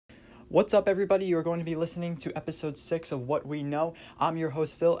What's up, everybody? You're going to be listening to episode 6 of What We Know. I'm your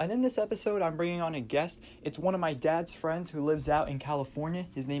host, Phil, and in this episode, I'm bringing on a guest. It's one of my dad's friends who lives out in California.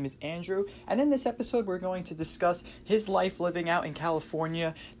 His name is Andrew, and in this episode, we're going to discuss his life living out in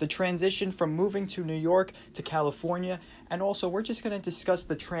California, the transition from moving to New York to California, and also we're just going to discuss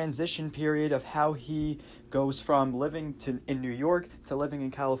the transition period of how he goes from living in New York to living in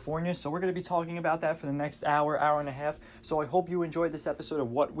California. So we're going to be talking about that for the next hour and a half. So I hope you enjoyed this episode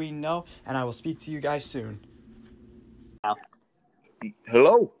of What We Know, and I will speak to you guys soon.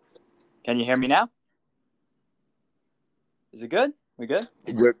 Hello. Can you hear me now? Is it good? We good?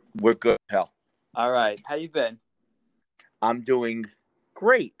 We're good, hell. All right. How you been? I'm doing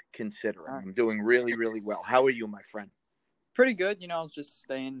great, considering. All right. I'm doing really, really well. How are you, my friend? Pretty good. Just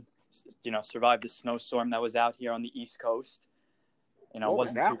staying, survived the snowstorm that was out here on the East Coast. It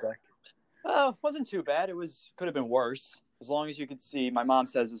wasn't too bad. Wasn't too bad. Could have been worse. As long as you could see, my mom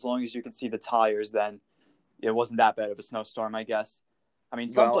says, as long as you could see the tires, then it wasn't that bad of a snowstorm, I guess. I mean,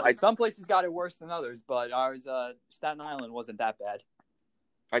 some places got it worse than others, but ours, Staten Island, wasn't that bad.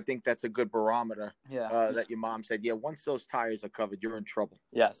 I think that's a good barometer. Yeah. That your mom said, yeah, once those tires are covered, you're in trouble.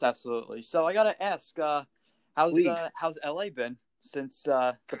 Yes, absolutely. So I got to ask, how's LA been since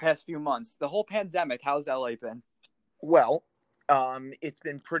the past few months? The whole pandemic, how's LA been? Well, it's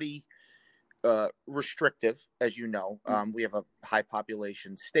been pretty restrictive, as you know. We have a high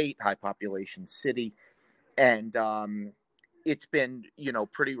population state, high population city, and it's been,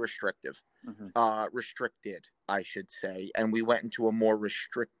 pretty restrictive. Mm-hmm. Restricted, I should say. And we went into a more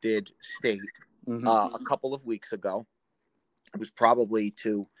restricted state a couple of weeks ago. It was probably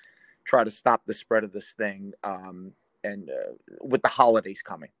to try to stop the spread of this thing. And with the holidays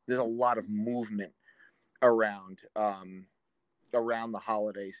coming, there's a lot of movement around the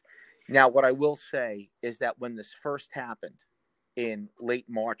holidays. Now, what I will say is that when this first happened in late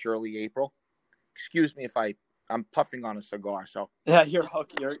March, early April, excuse me if I'm puffing on a cigar, so. Yeah, you're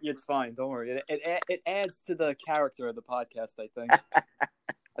okay. It's fine. Don't worry. It adds to the character of the podcast, I think.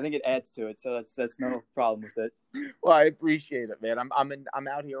 I think it adds to it, so that's no problem with it. Well, I appreciate it, man. I'm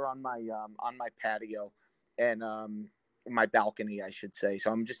out here on my patio and my balcony, I should say. So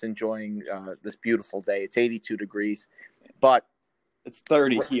I'm just enjoying this beautiful day. It's 82 degrees, but it's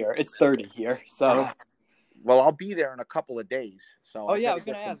 30 here. It's 30 here. So, well, I'll be there in a couple of days. So. Oh yeah, I was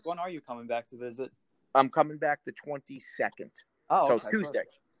going to ask, when are you coming back to visit? I'm coming back the 22nd. Oh, so okay. Tuesday.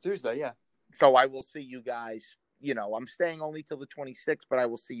 Tuesday, yeah. So I will see you guys. I'm staying only till the 26th, but I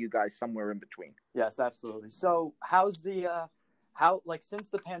will see you guys somewhere in between. Yes, absolutely. So how's since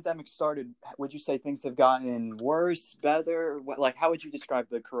the pandemic started, would you say things have gotten worse, better? How would you describe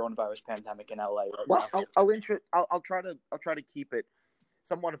the coronavirus pandemic in LA right now? Well, I'll try to keep it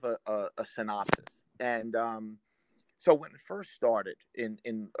somewhat of a synopsis. And so when it first started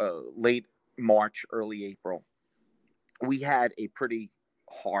in late March, early April, we had a pretty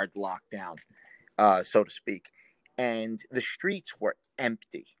hard lockdown, so to speak, and the streets were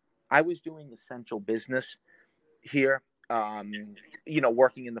empty. I was doing essential business here,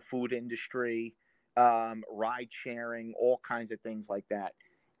 working in the food industry, ride sharing, all kinds of things like that.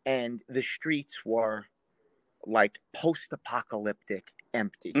 And the streets were like post-apocalyptic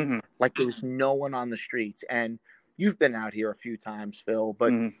empty. Mm-hmm. Like there was no one on the streets. And you've been out here a few times, Phil,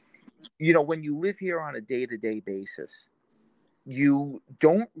 but when you live here on a day-to-day basis, you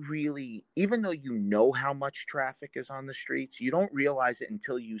don't really, even though you know how much traffic is on the streets, you don't realize it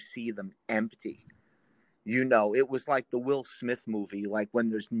until you see them empty. It was like the Will Smith movie, like when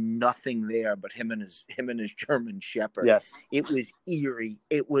there's nothing there but him and his German Shepherd. Yes. It was eerie.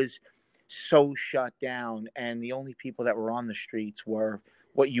 It was so shut down. And the only people that were on the streets were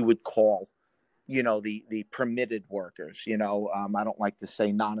what you would call, the permitted workers. I don't like to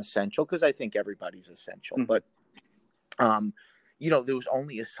say non-essential because I think everybody's essential. Mm-hmm. But, there was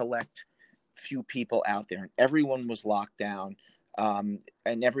only a select few people out there, and everyone was locked down.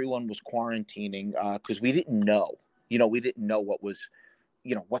 And everyone was quarantining because we didn't know. We didn't know what was,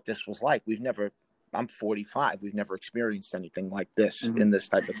 what this was like. I'm 45. We've never experienced anything like this in this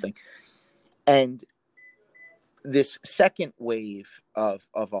type of thing. And this second wave of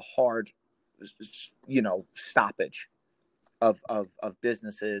a hard, stoppage of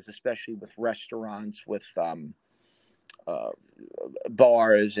businesses, especially with restaurants, with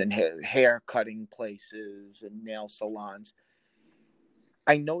bars and hair cutting places and nail salons.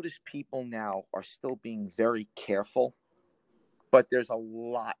 I notice people now are still being very careful, but there's a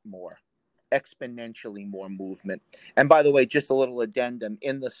lot more, exponentially more movement. And by the way, just a little addendum.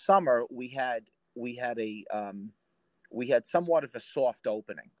 In the summer, we had a we had somewhat of a soft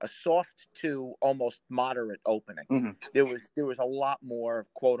opening, a soft to almost moderate opening. Mm-hmm. There was a lot more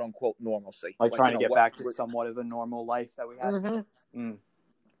quote unquote normalcy, Like trying you to know, get back to somewhat of a normal life that we had. Mm-hmm.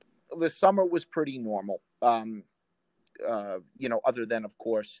 The summer was pretty normal. You know, other than of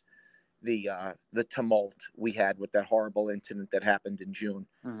course the tumult we had with that horrible incident that happened in June,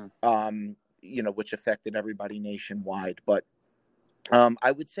 you know, which affected everybody nationwide. But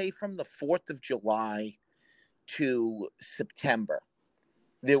I would say from the 4th of July to September,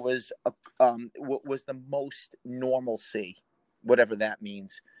 there was what was the most normalcy, whatever that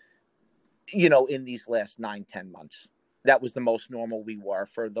means, you know, in these last 9-10 months. That was the most normal we were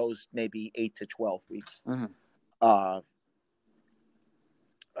for those maybe 8 to 12 weeks.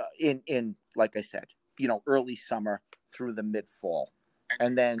 In like I said, you know, early summer through the mid fall,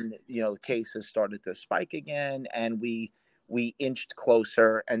 and then you know the cases started to spike again, and we inched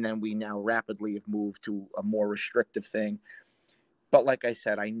closer, and then we now rapidly have moved to a more restrictive thing. But like I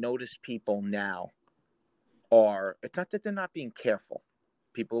said, I notice people now are, it's not that they're not being careful.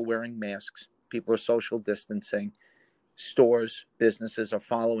 People are wearing masks. People are social distancing. Stores, businesses are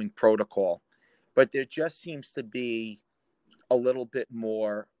following protocol. But there just seems to be a little bit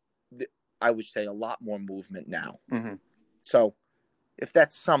more, I would say a lot more movement now. So if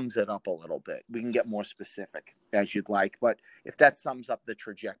that sums it up a little bit, we can get more specific as you'd like. But if that sums up the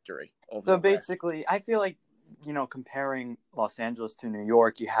trajectory over so basically, I feel like, you know, comparing Los Angeles to New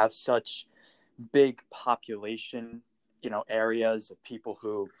York, you have such big population, you know, areas of people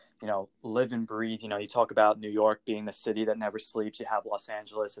who, you know, live and breathe. You know, you talk about New York being the city that never sleeps. You have Los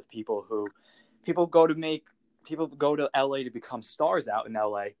Angeles of people go to LA to become stars out in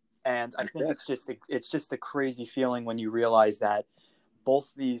LA. And I think it's just a crazy feeling when you realize that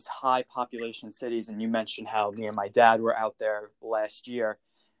both these high population cities, and you mentioned how me and my dad were out there last year,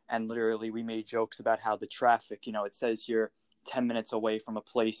 and literally we made jokes about how the traffic, you know, it says you're 10 minutes away from a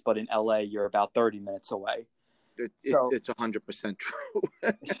place, but in LA you're about 30 minutes away. It's 100% true.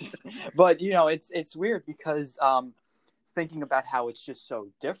 But you know, it's weird because thinking about how it's just so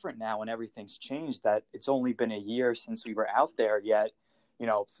different now and everything's changed, that it's only been a year since we were out there, yet you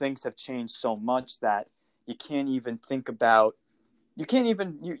know things have changed so much that you can't even think about,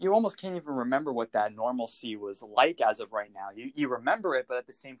 you almost can't even remember what that normalcy was like as of right now. You remember it, but at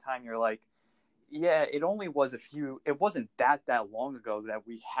the same time you're like, yeah, it wasn't that long ago that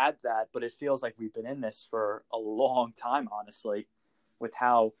we had that, but it feels like we've been in this for a long time, honestly, with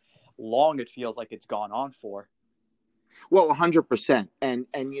how long it feels like it's gone on for. Well, 100%. And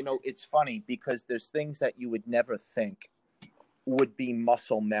you know, it's funny because there's things that you would never think would be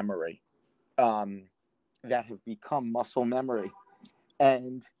muscle memory that have become muscle memory.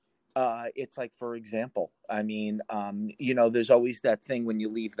 And it's like, for example, I mean, you know, there's always that thing when you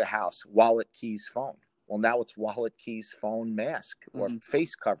leave the house, wallet, keys, phone. Well, now it's wallet, keys, phone, mask, or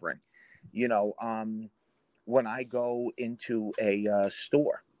face covering. You know, when I go into a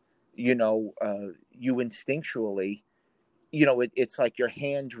store, you know, you instinctually, you know, it's like your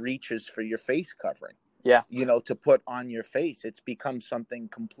hand reaches for your face covering. Yeah. You know, to put on your face. It's become something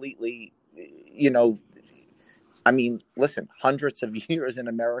completely, you know, I mean, listen, hundreds of years in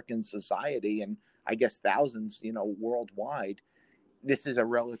American society, and I guess thousands, you know, worldwide, this is a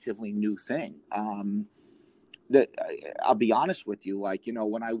relatively new thing. That I'll be honest with you, like, you know,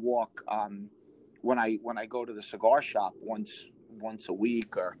 when I walk, when I go to the cigar shop once a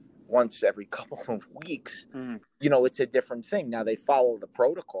week or once every couple of weeks, you know, it's a different thing. Now they follow the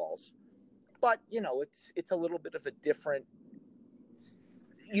protocols, but you know, it's a little bit of a different.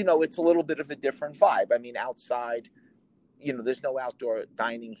 You know, it's a little bit of a different vibe. I mean, outside, you know, there's no outdoor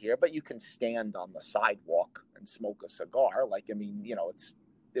dining here, but you can stand on the sidewalk and smoke a cigar. Like, I mean, you know,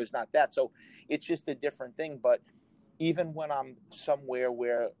 there's not that. So it's just a different thing. But even when I'm somewhere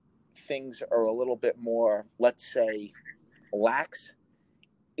where things are a little bit more, let's say, lax,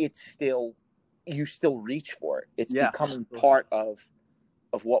 it's still, you still reach for it. It's becoming part of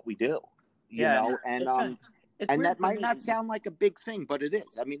what we do, you know, and that might not sound like a big thing, but it is.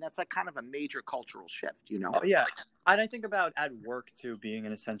 I mean, that's like kind of a major cultural shift, you know? Oh, yeah. And I think about at work, too, being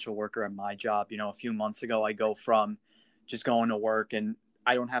an essential worker at my job. You know, a few months ago, I go from just going to work and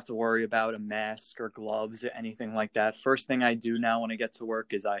I don't have to worry about a mask or gloves or anything like that. First thing I do now when I get to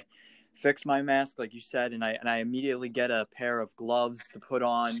work is I fix my mask, like you said, and I immediately get a pair of gloves to put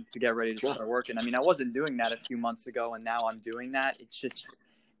on to get ready to start working. I mean, I wasn't doing that a few months ago, and now I'm doing that. It's just...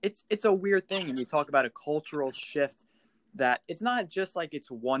 It's a weird thing, and you talk about a cultural shift that it's not just like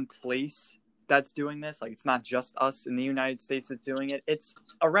it's one place that's doing this. Like, it's not just us in the United States that's doing it. It's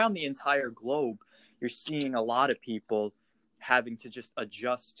around the entire globe. You're seeing a lot of people having to just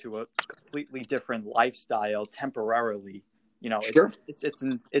adjust to a completely different lifestyle temporarily. Sure.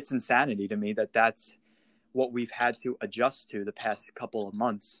 It's insanity to me that that's what we've had to adjust to the past couple of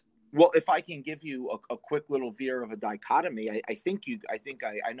months. Well, if I can give you a quick little veer of a dichotomy,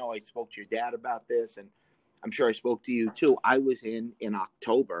 I know I spoke to your dad about this, and I'm sure I spoke to you too. I was in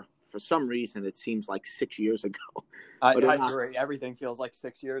October. For some reason, it seems like 6 years ago. I agree. Everything feels like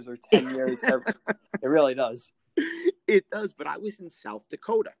 6 years or 10 years. It really does. It does. But I was in South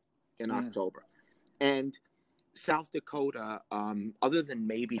Dakota in October. And South Dakota, other than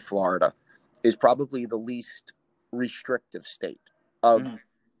maybe Florida, is probably the least restrictive state of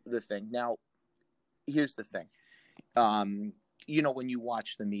the thing. Now, here's the thing. When you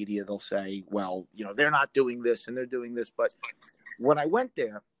watch the media, they'll say, well, they're not doing this and they're doing this. But when I went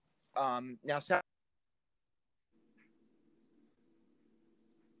there, now,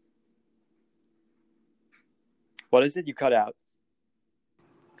 what is it? You cut out.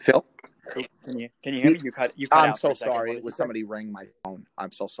 Phil? Can you hear me? You cut I'm out. So sorry. It was somebody rang my phone.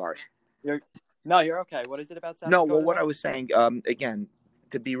 I'm so sorry. You're okay. What is it about South No, Dakota? Well, what I was saying, again,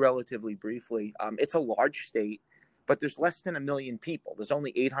 to be relatively briefly, it's a large state, but there's less than 1 million people. There's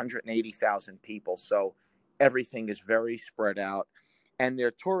only 880,000 people. So everything is very spread out. And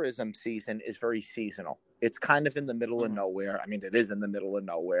their tourism season is very seasonal. It's kind of in the middle of nowhere. I mean, it is in the middle of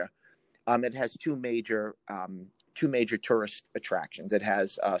nowhere. It has two major tourist attractions. It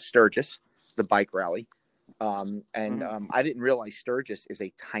has Sturgis, the bike rally. I didn't realize Sturgis is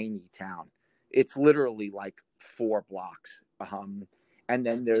a tiny town. It's literally like 4 blocks. And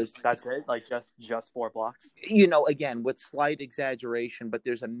then that's it, like just 4 blocks. Again, with slight exaggeration, but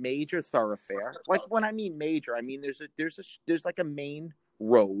there's a major thoroughfare. Like when I mean major, I mean there's like a main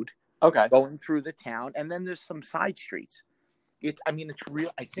road going through the town, and then there's some side streets. It's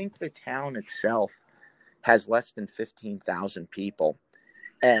real. I think the town itself has less than 15,000 people,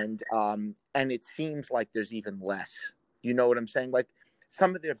 and it seems like there's even less. You know what I'm saying? Like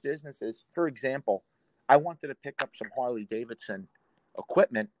some of their businesses, for example, I wanted to pick up some Harley Davidson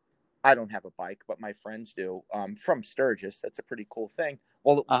equipment. I don't have a bike, but my friends do. From Sturgis, that's a pretty cool thing.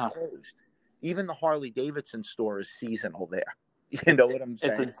 Well, it was closed. Even the Harley Davidson store is seasonal there. You know what I'm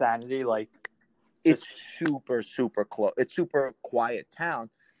saying? It's insanity. Like it's super, super close. It's super quiet town.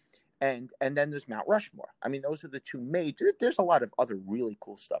 And then there's Mount Rushmore. I mean, those are the two major. There's a lot of other really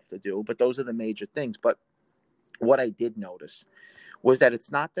cool stuff to do, but those are the major things. But what I did notice was that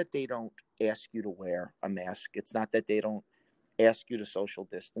it's not that they don't ask you to wear a mask. It's not that they don't ask you to social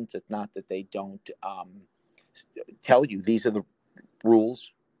distance. It's not that they don't tell you these are the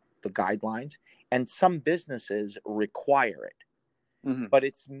rules, the guidelines. And some businesses require it. But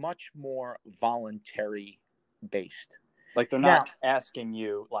it's much more voluntary based. Like they're not asking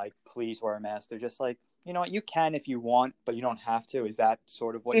you, like, please wear a mask. They're just like, you know what, you can if you want, but you don't have to. Is that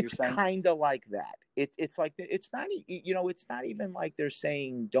sort of what you're saying? It's kind of like that. It's like it's not even like they're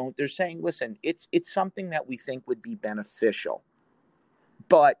saying don't. They're saying, listen, it's something that we think would be beneficial,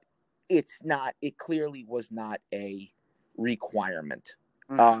 but it's not. It clearly was not a requirement.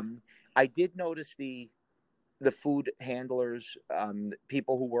 I did notice the food handlers,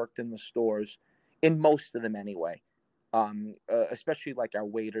 people who worked in the stores, in most of them anyway, especially like our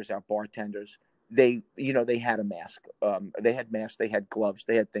waiters, our bartenders, they had a mask. They had masks, they had gloves,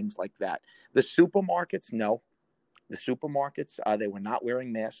 they had things like that. The supermarkets, no. The supermarkets, they were not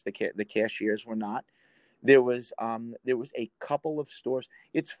wearing masks. The cashiers were not. There was a couple of stores.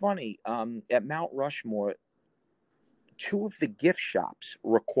 It's funny, at Mount Rushmore, 2 of the gift shops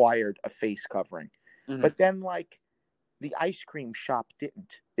required a face covering. But then, like, the ice cream shop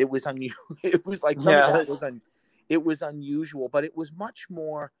didn't. It was unusual. It was like it was unusual, but it was much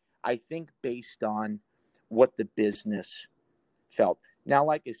more, I think, based on what the business felt. Now,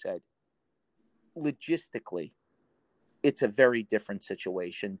 like I said, logistically, it's a very different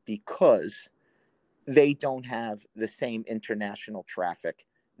situation because they don't have the same international traffic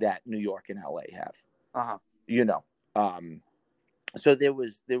that New York and LA have. So that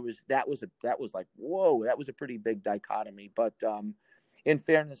was like, whoa, that was a pretty big dichotomy. But in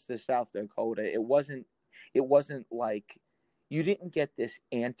fairness to South Dakota, it wasn't like you didn't get this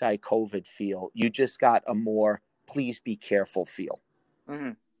anti-COVID feel. You just got a more please be careful feel.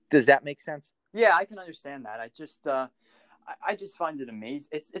 Does that make sense? Yeah, I can understand that. I just find it amazing.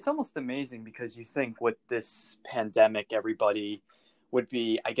 It's almost amazing because you think with this pandemic, everybody would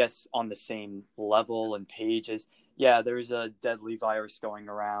be, I guess, on the same level and pages. Yeah, there's a deadly virus going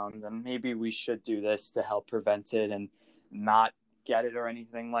around, and maybe we should do this to help prevent it and not get it or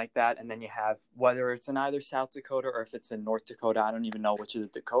anything like that. And then you have, whether it's in either South Dakota or if it's in North Dakota, I don't even know which of the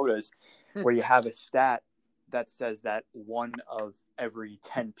Dakotas, where you have a stat that says that 1 of every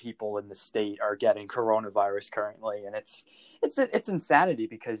 10 people in the state are getting coronavirus currently, and it's insanity,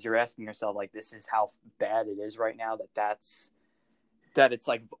 because you're asking yourself, like, this is how bad it is right now, that it's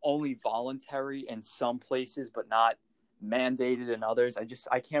like only voluntary in some places but not mandated in others.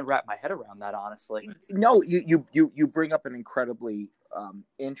 I can't wrap my head around that, honestly. No, you bring up an incredibly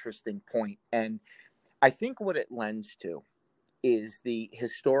interesting point, and I think what it lends to is the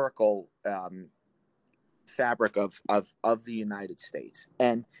historical fabric of the United States.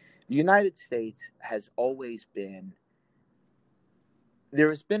 And the United States has always been, there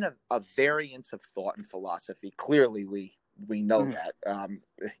has been a variance of thought and philosophy. Clearly, we know that.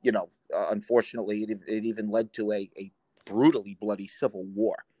 Unfortunately, it even led to a brutally bloody civil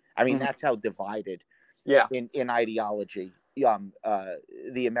war. I mean, that's how divided in ideology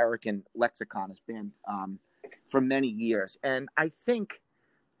the American lexicon has been for many years. And I think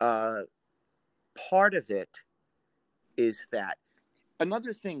part of it is that.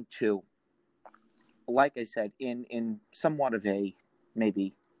 Another thing, too, like I said, in somewhat of a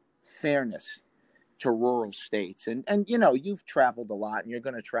maybe fairness to rural states, and you've traveled a lot, and you're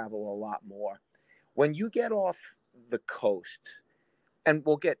going to travel a lot more. When you get off the coast, and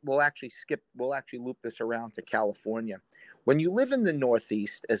we'll actually loop this around to California. When you live in the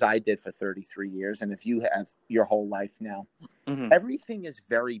Northeast, as I did for 33 years, and if you have your whole life now, everything is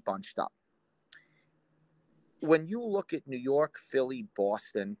very bunched up. When you look at New York, Philly,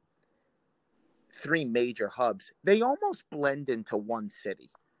 Boston, 3 major hubs, they almost blend into one city.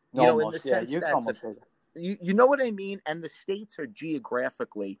 In the sense that you know what I mean? And the states are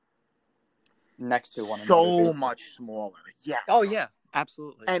geographically next to one another. So much smaller. Yes. Oh, yeah,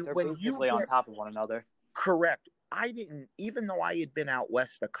 absolutely. And they're when basically on top of one another. Correct. Even though I had been out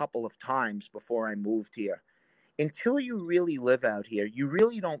west a couple of times before I moved here, until you really live out here, you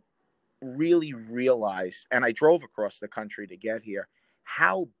really don't really realize, and I drove across the country to get here,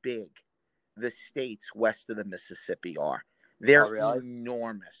 how big the states west of the Mississippi are. They're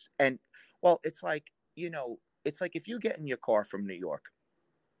enormous. And, well, it's like if you get in your car from New York,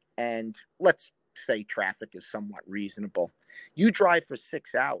 and let's say traffic is somewhat reasonable, you drive for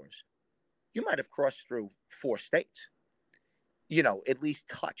 6 hours, you might have crossed through 4 states, at least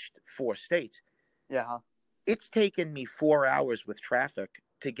touched 4 states. Yeah. It's taken me 4 hours with traffic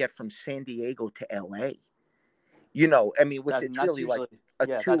to get from San Diego to LA. Which it's really like a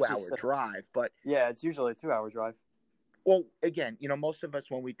 2-hour drive, but yeah, it's usually a 2-hour drive. Well, again, most of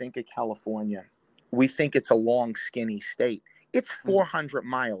us, when we think of California, we think it's a long, skinny state. It's 400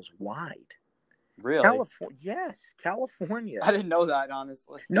 miles wide. Really? California, yes, California. I didn't know that,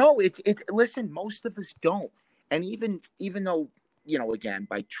 honestly. No, it's listen, most of us don't. And even though, again,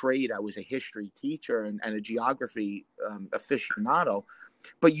 by trade, I was a history teacher and a geography aficionado,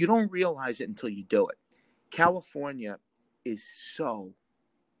 but you don't realize it until you do it. California is so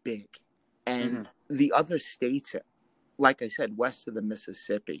big. And the other states, like I said, west of the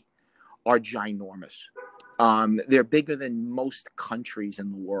Mississippi, are ginormous. They're bigger than most countries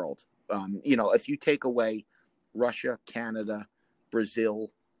in the world. If you take away Russia, Canada,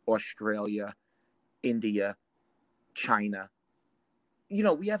 Brazil, Australia, India, China,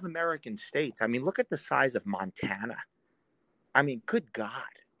 we have American states. I mean, look at the size of Montana. I mean, good God.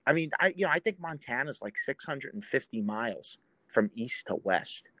 I mean, I think Montana's like 650 miles from east to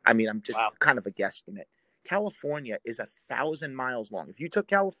west. I mean, I'm just kind of a guesstimate. California is 1,000 miles long. If you took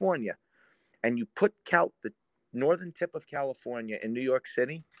California and you put the northern tip of California in New York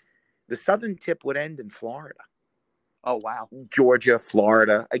City, the southern tip would end in Florida. Oh, wow. Georgia,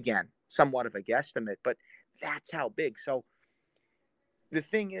 Florida, again, somewhat of a guesstimate, but that's how big. So the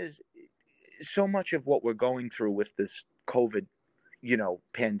thing is, so much of what we're going through with this COVID,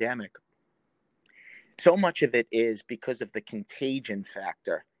 pandemic, so much of it is because of the contagion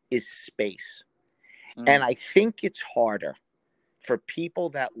factor is space. And I think it's harder for people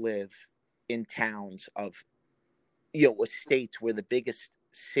that live in towns of, states where the biggest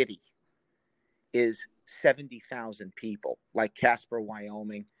city is 70,000 people, like Casper,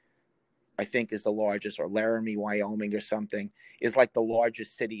 Wyoming, I think is the largest, or Laramie, Wyoming, or something, is like the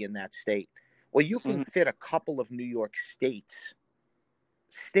largest city in that state. Well, you can fit a couple of New York states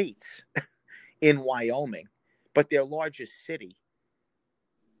in Wyoming, but their largest city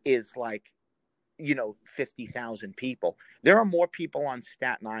is like, 50,000 people. There are more people on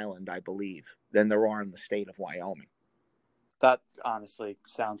Staten Island, I believe, than there are in the state of Wyoming. That honestly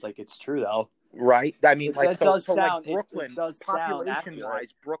sounds like it's true, though. Right? I mean, like Brooklyn,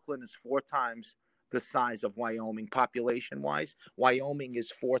 population-wise, Brooklyn is 4 times the size of Wyoming. Population-wise, Wyoming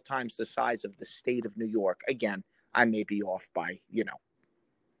is 4 times the size of the state of New York. Again, I may be off by,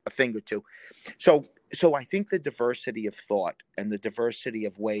 a thing or two. So So I think the diversity of thought and the diversity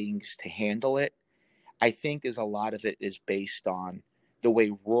of ways to handle it, I think is a lot of it is based on the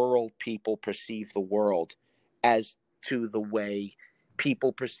way rural people perceive the world as to the way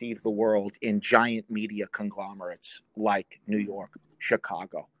people perceive the world in giant media conglomerates like New York,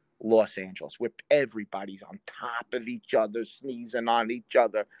 Chicago, Los Angeles, where everybody's on top of each other, sneezing on each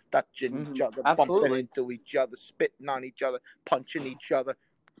other, touching each other, bumping Absolutely. into each other, spitting on each other, punching each other.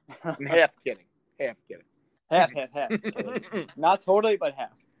 I'm half kidding. Half kidding. Half. Kidding. Not totally, but half.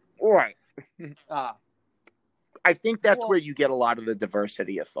 Right. Ah, I think that's well, where you get a lot of the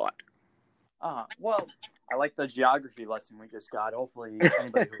diversity of thought. well, I like the geography lesson we just got. Hopefully,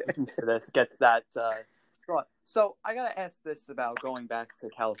 anybody who listens to this gets that thought. So I gotta ask this about going back to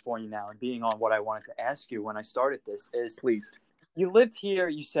California now and being on what I wanted to ask you when I started this is, Please. you lived here,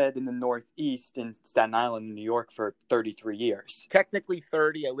 you said, in the Northeast in Staten Island, New York, for 33 years. Technically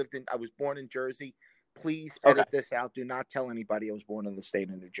 30. I was born in Jersey. Please edit this out. Do not tell anybody I was born in the state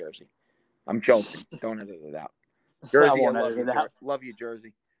of New Jersey. I'm joking. Don't edit it out. Jersey, I love you. Love you,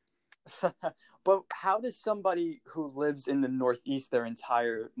 Jersey. But how does somebody who lives in the Northeast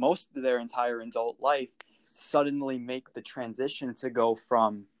most of their entire adult life suddenly make the transition to go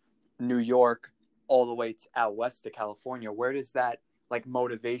from New York all the way out west to California? Where does that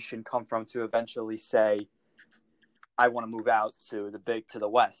motivation come from to eventually say, I want to move out to the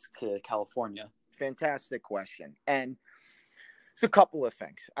west, to California? Fantastic question. And it's a couple of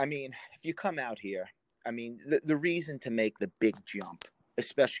things. I mean, if you come out here, the reason to make the big jump,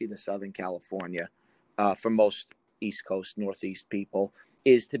 especially to Southern California, for most East Coast, Northeast people,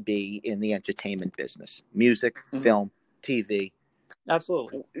 is to be in the entertainment business, music, film, TV.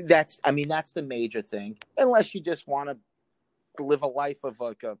 Absolutely. That's the major thing. Unless you just want to live a life of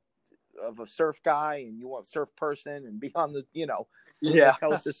a surf guy and you want a surf person and be on the,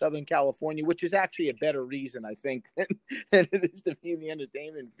 coast of Southern California, which is actually a better reason, I think, than it is to be in the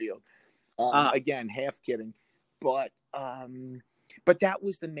entertainment field. Again, half kidding, but that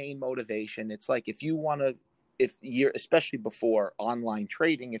was the main motivation. It's like, especially before online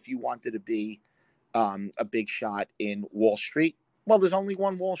trading, if you wanted to be a big shot in Wall Street, well, there's only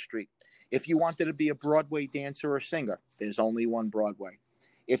one Wall Street. If you wanted to be a Broadway dancer or singer, there's only one Broadway.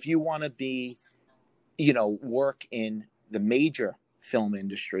 If you want to be, work in the major film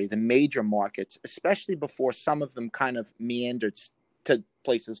industry, the major markets, especially before some of them kind of meandered to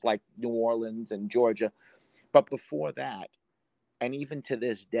places like New Orleans and Georgia. But before that, and even to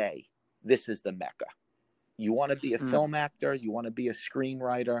this day, this is the Mecca. You want to be a film actor, you want to be a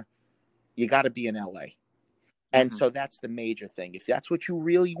screenwriter, you got to be in LA. And so that's the major thing. If that's what you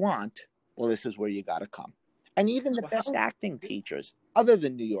really want, well, this is where you got to come. And even the best acting teachers, other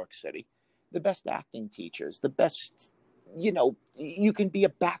than New York City, the best acting teachers, the best, you can be a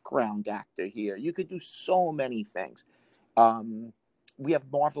background actor here. You could do so many things. We have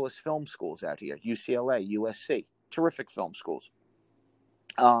marvelous film schools out here, UCLA, USC, terrific film schools.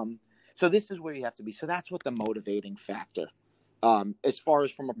 So this is where you have to be. So that's what the motivating factor, as far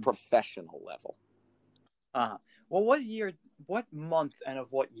as from a professional level. Well, what month and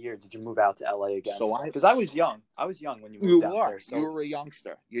of what year did you move out to LA again? Because I was young when you moved out there. So. You were a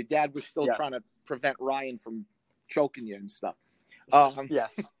youngster. Your dad was still trying to prevent Ryan from choking you and stuff.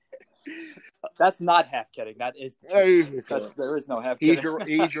 Yes. That's not half kidding. That is the truth. There is no half kidding.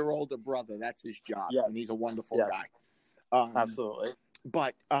 He's your older brother. That's his job. And he's a wonderful guy. Absolutely.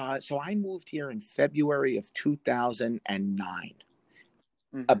 But so I moved here in February of 2009.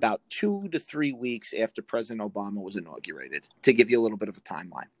 About 2 to 3 weeks after President Obama was inaugurated, to give you a little bit of a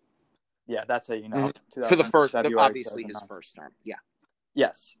timeline. Yeah, that's how you know. For the first, obviously his first term. Yeah.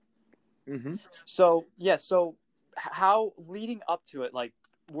 Yes. So how, leading up to it,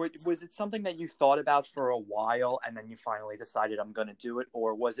 was it something that you thought about for a while and then you finally decided, I'm going to do it?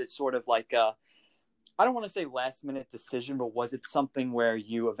 Or was it sort of like I don't want to say last minute decision, but was it something where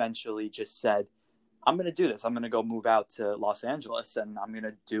you eventually just said, I'm going to do this. I'm going to go move out to Los Angeles and I'm going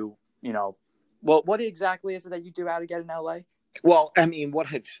to do, what exactly is it that you do out again in LA? Well,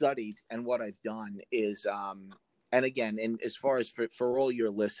 what I've studied and what I've done is, and again, as far as for all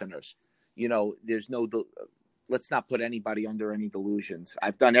your listeners, there's let's not put anybody under any delusions.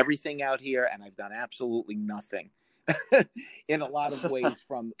 I've done everything out here and I've done absolutely nothing in a lot of ways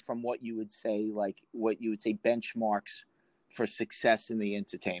from what you would say, benchmarks for success in the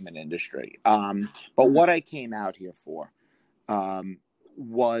entertainment industry. But what I came out here for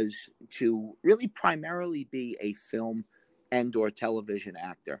was to really primarily be a film and or television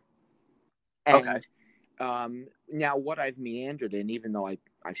actor. And now what I've meandered in, even though I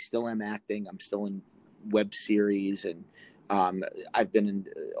still am acting, I'm still in web series and I've been in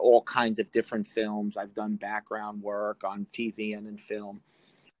all kinds of different films. I've done background work on TV and in film.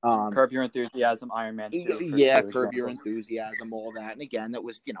 Curb Your Enthusiasm, Iron Man 2 for Yeah, two Curb Your examples. Enthusiasm, all that. And again, that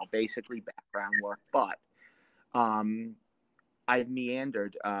was, basically background work. But I've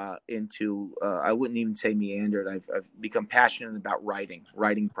meandered into, I wouldn't even say meandered. I've become passionate about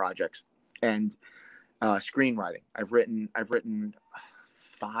writing projects and screenwriting. I've written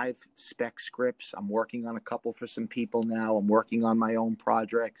 5 spec scripts. I'm working on a couple for some people now. I'm working on my own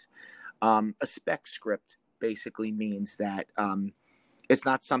projects. A spec script basically means that it's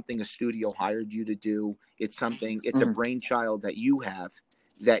not something a studio hired you to do. It's a brainchild that you have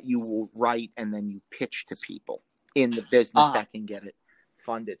that you will write and then you pitch to people in the business that can get it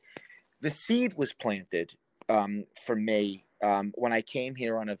funded. The seed was planted for me when I came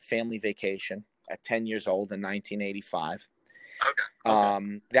here on a family vacation at 10 years old in 1985.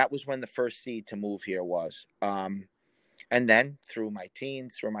 Okay. That was when the first seed to move here was. And then through my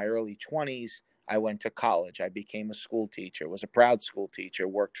teens, through my early 20s, I went to college. I became a school teacher, was a proud school teacher,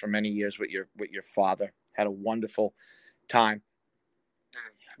 worked for many years with your father, had a wonderful time.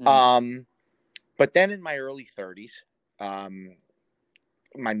 But then in my early 30s,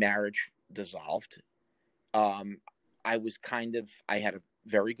 my marriage dissolved. I had a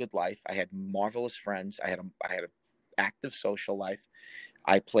very good life. I had marvelous friends. I had an active social life.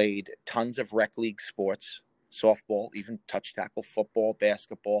 I played tons of rec league sports, softball, even touch tackle football,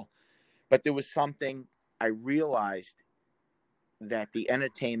 basketball. But there was something I realized that the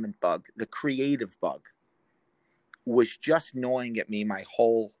entertainment bug, the creative bug, was just gnawing at me my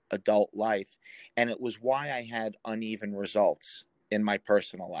whole adult life. And it was why I had uneven results in my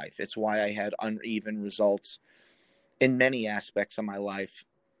personal life. It's why I had uneven results in many aspects of my life,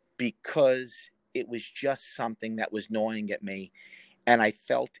 because it was just something that was gnawing at me. And I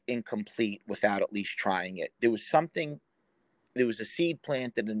felt incomplete without at least trying it. There was a seed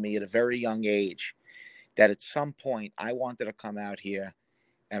planted in me at a very young age that at some point I wanted to come out here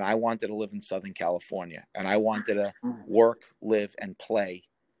and I wanted to live in Southern California, and I wanted to work, live, and play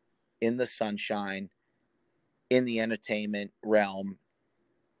in the sunshine, in the entertainment realm.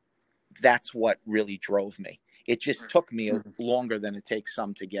 That's what really drove me. It just took me longer than it takes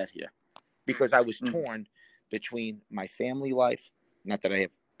some to get here, because I was torn between my family life. Not that I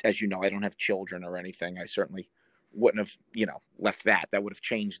have, as you know, I don't have children or anything. I certainly wouldn't have, left that. That would have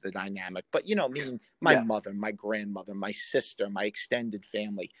changed the dynamic. But, meaning my mother, my grandmother, my sister, my extended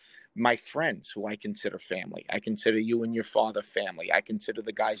family, my friends who I consider family. I consider you and your father family. I consider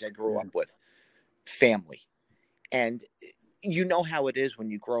the guys I grew up with family. And you know how it is when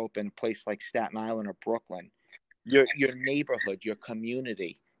you grow up in a place like Staten Island or Brooklyn. Your neighborhood, your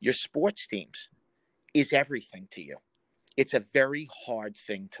community, your sports teams is everything to you. It's a very hard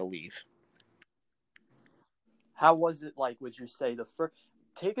thing to leave. How was it like, would you say,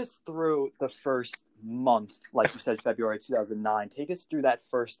 take us through the first month, like you said, February 2009. Take us through that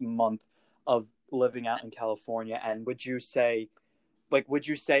first month of living out in California. And would you say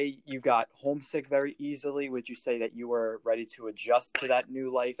you got homesick very easily? Would you say that you were ready to adjust to that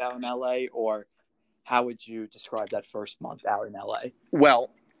new life out in LA? Or how would you describe that first month out in LA? Well,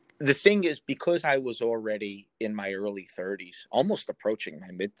 the thing is, because I was already in my early 30s, almost approaching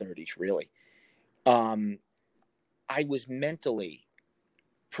my mid 30s, really, I was mentally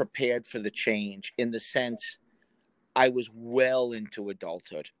prepared for the change, in the sense I was well into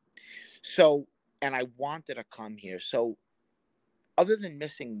adulthood. So, and I wanted to come here. So, other than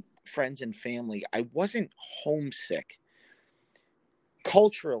missing friends and family, I wasn't homesick.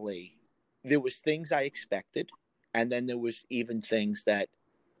 Culturally, there was things I expected, and then there was even things that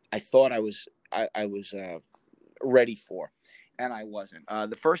I thought I was ready for, and I wasn't.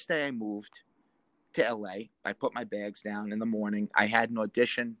 The first day I moved to LA, I put my bags down in the morning. I had an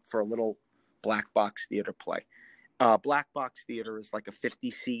audition for a little black box theater play. Black box theater is like a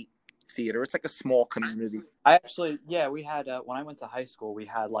 50-seat theater. It's like a small community. We had, when I went to high school, we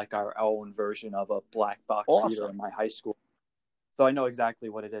had like our own version of a black box theater in my high school. So I know exactly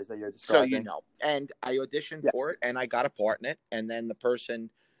what it is that you're describing. So and I auditioned for it, and I got a part in it. And then the person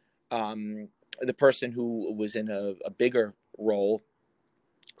who was in a bigger role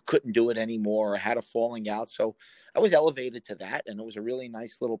couldn't do it anymore, or had a falling out. So I was elevated to that, and it was a really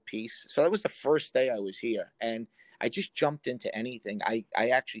nice little piece. So that was the first day I was here, and I just jumped into anything. I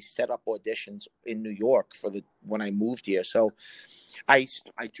actually set up auditions in New York when I moved here. So I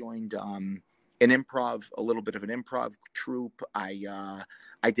joined a little bit of an improv troupe. I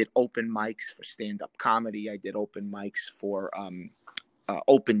did open mics for stand-up comedy. I did open mics for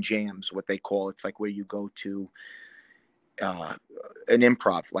open jams, what they call. It's like where you go to an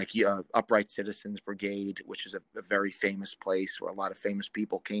improv, like Upright Citizens Brigade, which is a very famous place where a lot of famous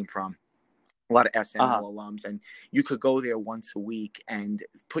people came from, a lot of SNL alums, and you could go there once a week and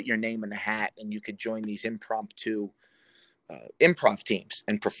put your name in a hat, and you could join these impromptu improv teams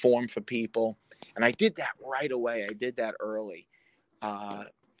and perform for people. And I did that right away. I did that early.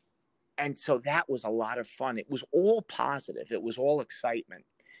 And so that was a lot of fun. It was all positive. It was all excitement.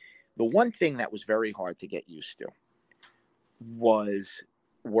 The one thing that was very hard to get used to was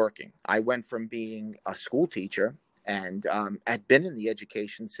working. I went from being a school teacher and had been in the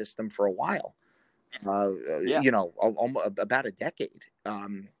education system for a while, about a decade.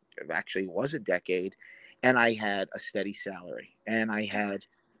 Actually, it was a decade. And I had a steady salary, and I had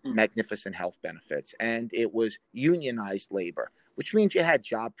magnificent health benefits, and it was unionized labor, which means you had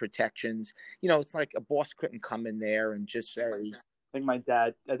job protections. It's like a boss couldn't come in there and just say, I think my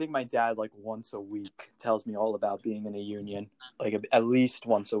dad like once a week tells me all about being in a union. Like at least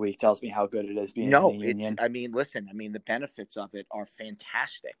once a week tells me how good it is being in a union. The benefits of it are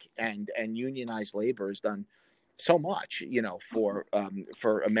fantastic, and unionized labor has done so much, for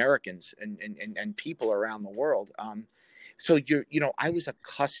Americans and people around the world. So I was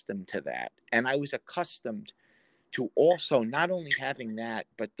accustomed to that, and I was accustomed to also not only having that,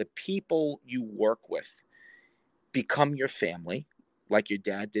 but the people you work with become your family, like your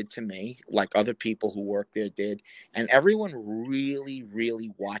dad did to me, like other people who work there did, and everyone really, really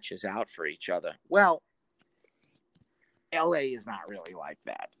watches out for each other. Well, LA is not really like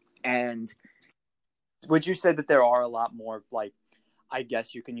that, and would you say that there are a lot more, like, I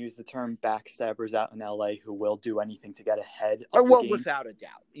guess you can use the term backstabbers out in LA who will do anything to get ahead of the game? Without a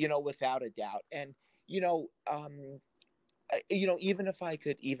doubt. And, even if I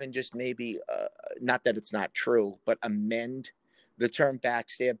could even just maybe, not that it's not true, but amend the term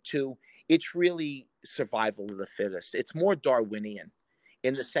backstab to, it's really survival of the fittest. It's more Darwinian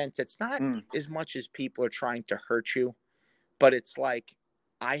in the sense it's not as much as people are trying to hurt you, but it's like,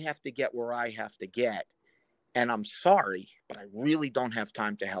 I have to get where I have to get, and I'm sorry, but I really don't have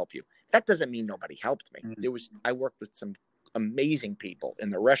time to help you. That doesn't mean nobody helped me. I worked with some amazing people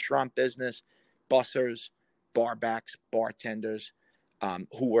in the restaurant business, bussers, barbacks, bartenders,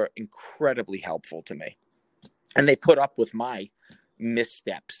 who were incredibly helpful to me. And they put up with my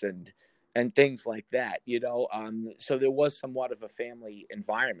missteps and things like that, So there was somewhat of a family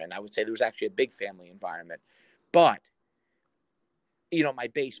environment. I would say there was actually a big family environment. But, my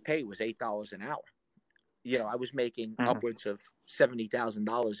base pay was $8 an hour. I was making upwards of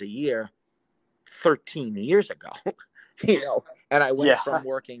 $70,000 a year 13 years ago, and I went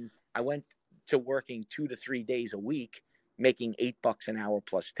I went to working 2 to 3 days a week, making $8 an hour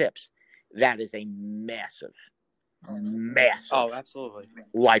plus tips. That is a massive absolutely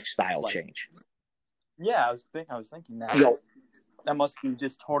lifestyle change. Yeah, I was thinking that. That must be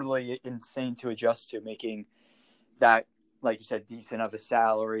just totally insane to adjust to, making that, like you said, decent of a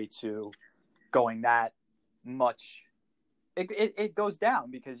salary to going that much. It goes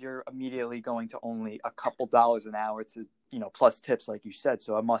down because you're immediately going to only a couple dollars an hour to, plus tips, like you said.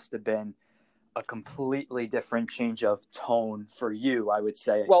 So it must have been a completely different change of tone for you, I would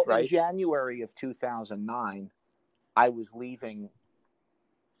say. Well, right? In January of 2009, I was leaving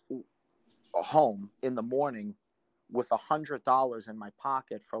home in the morning with $100 in my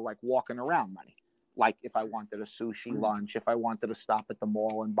pocket for like walking around money. Like if I wanted a sushi lunch, if I wanted to stop at the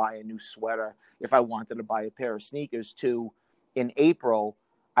mall and buy a new sweater, if I wanted to buy a pair of sneakers, in April,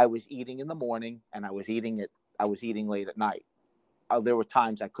 I was eating in the morning and I was eating late at night. There were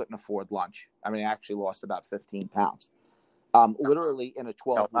times I couldn't afford lunch. I mean, I actually lost about 15 pounds. Literally in a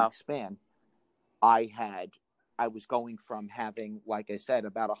 12-week span, I was going from having, like I said,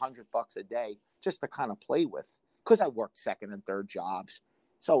 about $100 a day just to kind of play with, because I worked second and third jobs.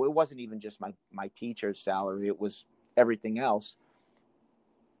 So it wasn't even just my teacher's salary. It was everything else.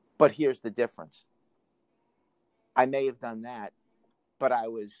 But here's the difference. I may have done that, but I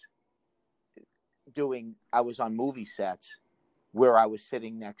was on movie sets where I was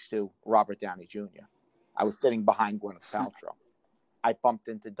sitting next to Robert Downey Jr. I was sitting behind Gwyneth Paltrow. I bumped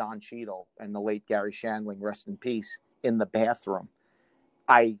into Don Cheadle and the late Gary Shandling, rest in peace, in the bathroom.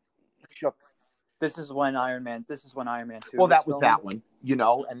 I shook. This is when Iron Man 2. Well, that was that one,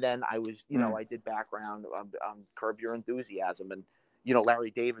 and then I was, I did background on Curb Your Enthusiasm, and,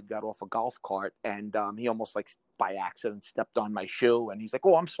 Larry David got off a golf cart, and he almost like by accident stepped on my shoe, and he's like,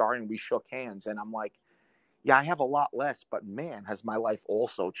 "Oh, I'm sorry," and we shook hands, and I'm like, yeah, I have a lot less, but man, has my life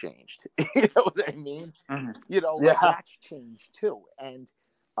also changed. You know what I mean? Mm-hmm. That's changed too. And,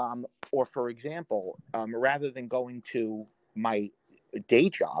 or for example, rather than going to my day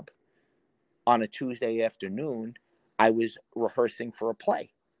job on a Tuesday afternoon, I was rehearsing for a play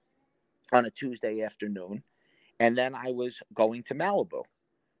on a Tuesday afternoon, and then I was going to Malibu,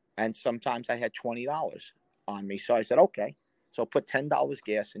 and sometimes I had $20 on me. So I said, okay, so put $10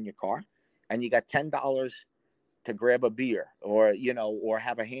 gas in your car, and you got $10 to grab a beer or, or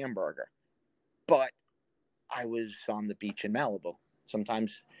have a hamburger. But I was on the beach in Malibu.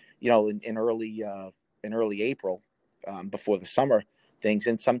 Sometimes, in early April, before the summer things,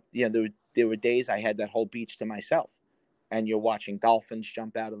 and there were days I had that whole beach to myself, and you're watching dolphins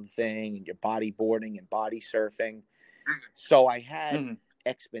jump out of the thing, and you're body boarding and body surfing. So I had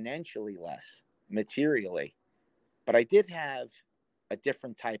exponentially less materially, but I did have a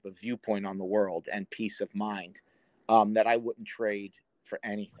different type of viewpoint on the world and peace of mind that I wouldn't trade for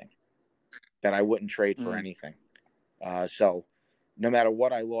anything. So no matter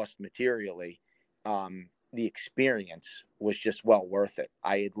what I lost materially, the experience was just well worth it.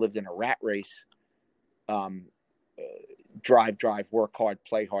 I had lived in a rat race, drive, work hard,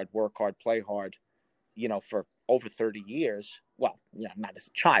 play hard, for over 30 years. Well, not as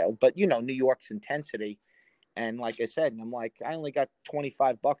a child, but, New York's intensity. And like I said, I'm like, I only got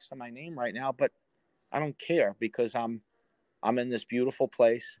 $25 to my name right now, but I don't care because I'm in this beautiful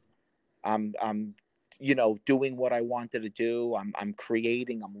place. I'm doing what I wanted to do. I'm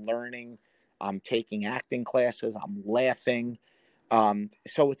creating, I'm learning, I'm taking acting classes, I'm laughing.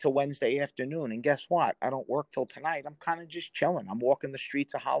 So it's a Wednesday afternoon, and guess what? I don't work till tonight. I'm kind of just chilling. I'm walking the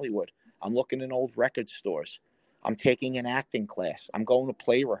streets of Hollywood. I'm looking in old record stores. I'm taking an acting class. I'm going to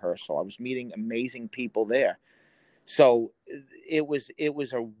play rehearsal. I was meeting amazing people there. So it was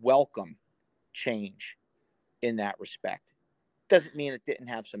a welcome change in that respect. Doesn't mean it didn't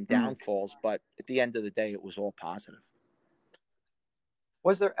have some downfalls, but at the end of the day, it was all positive.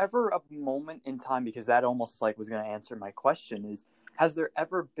 Was there ever a moment in time, because that almost like was going to answer my question, is has there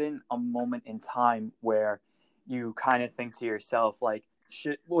ever been a moment in time where you kind of think to yourself, like,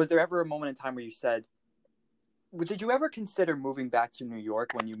 was there ever a moment in time where you said, did you ever consider moving back to New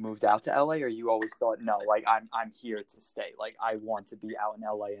York when you moved out to LA, or you always thought, no, like I'm here to stay. Like I want to be out in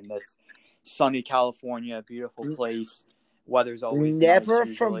LA in this sunny California, beautiful place. Weather's always never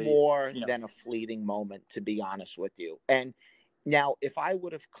nice, for usually, more than a fleeting moment, to be honest with you. And now, if I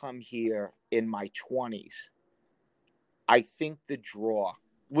would have come here in my 20s, I think the draw,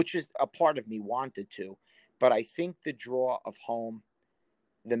 which is a part of me wanted to, but I think the draw of home,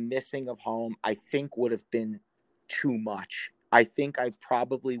 the missing of home, I think would have been too much. I think I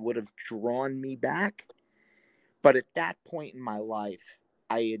probably would have drawn me back. But at that point in my life,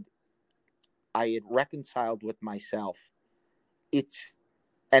 I had reconciled with myself.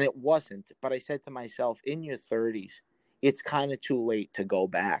 And it wasn't, but I said to myself, in your 30s, it's kind of too late to go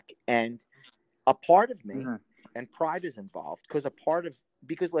back. And a part of me, and pride is involved,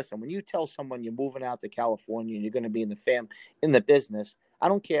 because listen, when you tell someone you're moving out to California and you're going to be in the business, I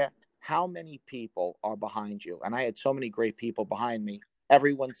don't care how many people are behind you. And I had so many great people behind me.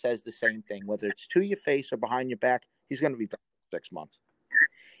 Everyone says the same thing, whether it's to your face or behind your back, he's going to be back in 6 months.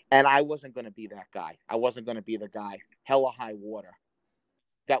 And I wasn't going to be that guy. I wasn't going to be the guy, hella high water,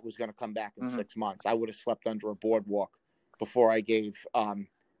 that was going to come back in 6 months. I would have slept under a boardwalk before I gave the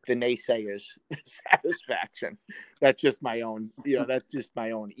naysayers satisfaction. That's just my own, that's just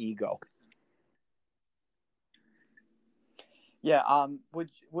my own ego. Yeah.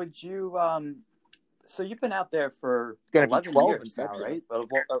 Would you? So you've been out there for It's 11 years now, right?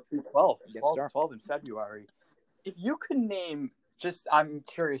 12. Yes, 12 in February. If you can name, I'm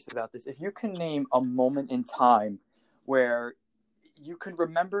curious about this. If you can name a moment in time where you can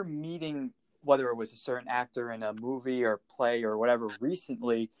remember meeting, whether it was a certain actor in a movie or play or whatever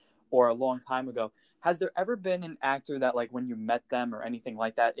recently or a long time ago, has there ever been an actor that, like, when you met them or anything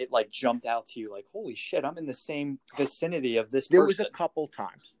like that, it like jumped out to you like, holy shit, I'm in the same vicinity of this person? There was a couple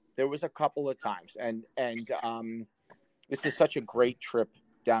of times. And this is such a great trip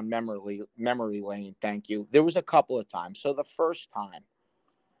down memory lane. Thank you. There was a couple of times. So the first time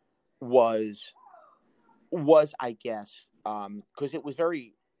was I guess, because it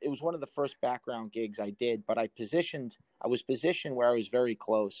was one of the first background gigs I did, but I was positioned where I was very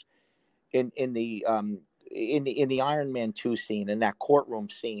close in the Iron Man 2 scene, in that courtroom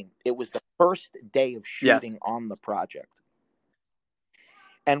scene. It was the first day of shooting on the project.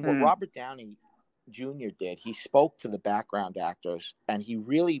 And what Robert Downey Jr. did, he spoke to the background actors, and he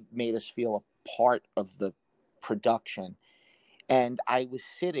really made us feel a part of the production. And I was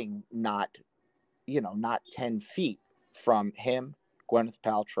sitting not 10 feet from him, Gwyneth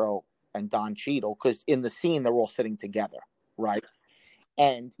Paltrow, and Don Cheadle, because in the scene, they're all sitting together, right?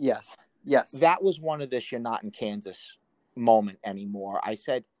 And yes, that was one of this "you're not in Kansas" moment anymore. I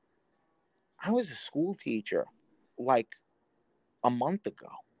said, I was a school teacher like a month ago.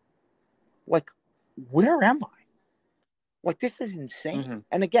 Like, where am I? Like, this is insane. Mm-hmm.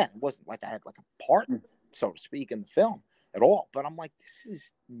 And again, it wasn't like I had like a part, so to speak, in the film at all. But I'm like, this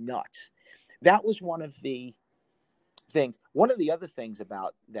is nuts. That was one of the things. One of the other things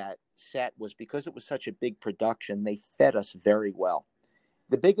about that set was because it was such a big production, they fed us very well.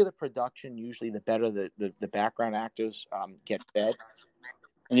 The bigger the production, usually the better the background actors get fed.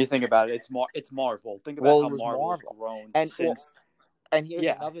 And you think about it, it's Marvel. Think about how It was Marvel's Marvel. grown And since. and here's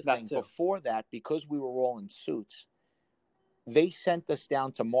Yeah, another that thing. too. Before that, because we were all in suits, they sent us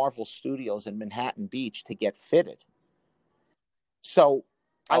down to Marvel Studios in Manhattan Beach to get fitted. So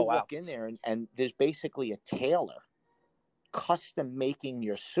I walk in there and there's basically a tailor custom making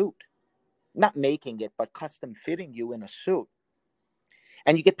your suit. Not making it, but custom fitting you in a suit.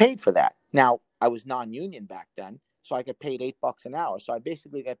 And you get paid for that. Now, I was non-union back then, so I got paid $8 an hour. So I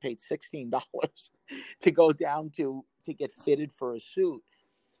basically got paid $16 to go down to get fitted for a suit.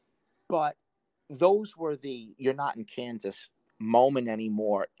 But those were the you're not in Kansas moment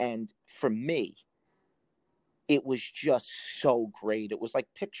anymore. And for me, it was just so great. It was like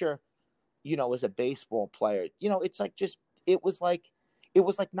picture, as a baseball player, it's like it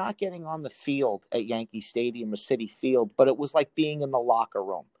was like not getting on the field at Yankee Stadium or Citi Field, but it was like being in the locker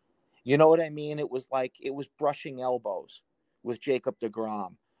room. You know what I mean? It was brushing elbows with Jacob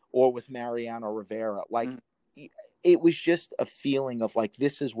deGrom or with Mariano Rivera. Like, it was just a feeling of like,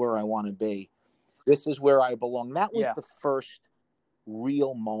 this is where I want to be. This is where I belong. That was the first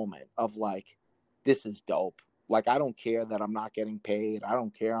real moment of like, this is dope. Like, I don't care that I'm not getting paid. I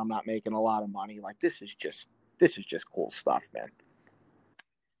don't care I'm not making a lot of money. Like, this is just cool stuff, man.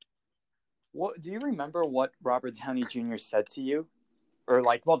 What do you remember what Robert Downey Jr. said to you? Or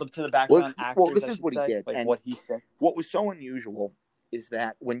like, to the background actors, this is what he did. Like, and what he said. What was so unusual is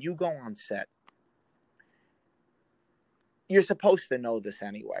that when you go on set, you're supposed to know this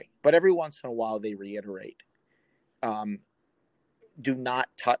anyway, but every once in a while they reiterate. Do not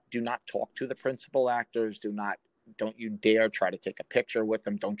talk to the principal actors. Don't you dare try to take a picture with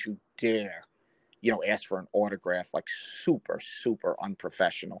them. Don't you dare, ask for an autograph. Like, super, super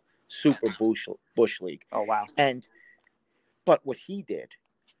unprofessional, super bush league. Oh, wow. But what he did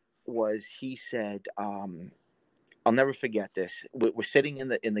was he said, I'll never forget this. We're sitting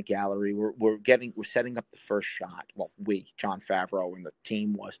in the gallery. We're setting up the first shot. Well, Jon Favreau and the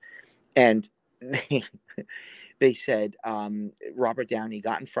team was, and they said, Robert Downey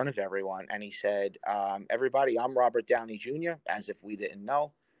got in front of everyone and he said, everybody, I'm Robert Downey Jr., as if we didn't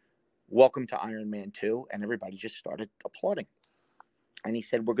know. Welcome to Iron Man 2. And everybody just started applauding. And he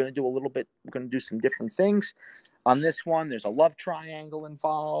said, we're going to do some different things on this one. There's a love triangle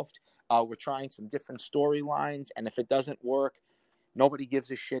involved. We're trying some different storylines. And if it doesn't work, nobody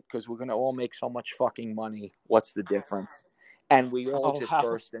gives a shit because we're going to all make so much fucking money. What's the difference? And we all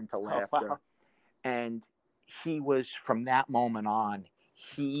burst into laughter. Wow. And he was, from that moment on,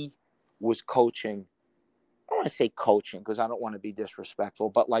 he was coaching. I don't want to say coaching because I don't want to be disrespectful,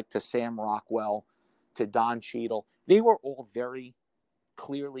 but like to Sam Rockwell, to Don Cheadle, they were all very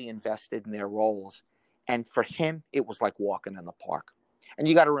clearly invested in their roles. And for him, it was like walking in the park. And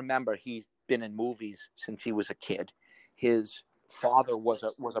you got to remember, he's been in movies since he was a kid. His father was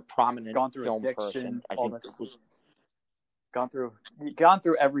a prominent film person. I think it was. Gone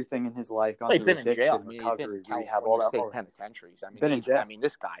through everything in his life. He's been in jail. Recovery, rehab, all that. State penitentiaries.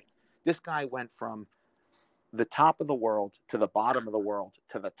 This guy went from the top of the world to the bottom of the world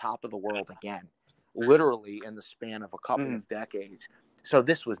to the top of the world again, literally in the span of a couple of decades. So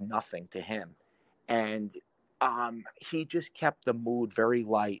this was nothing to him, and he just kept the mood very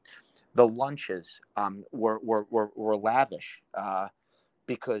light. The lunches were lavish.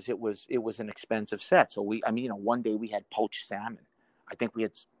 Because it was an expensive set. So one day we had poached salmon. I think we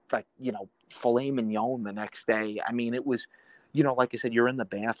had filet mignon the next day. I mean, it was, like I said, you're in the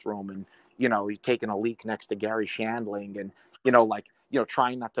bathroom and, you're taking a leak next to Gary Shandling and,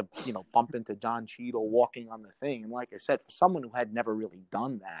 trying not to, bump into Don Cheadle walking on the thing. And like I said, for someone who had never really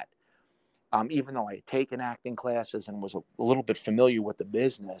done that, even though I had taken acting classes and was a little bit familiar with the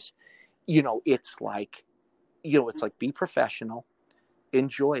business, it's like be professional.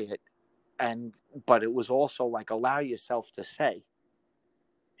 Enjoy it, but it was also like allow yourself to say,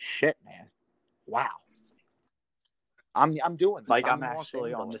 "Shit, man, wow, I'm doing this." Like I'm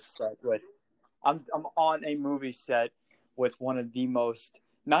actually on this set with, I'm on a movie set with one of the most,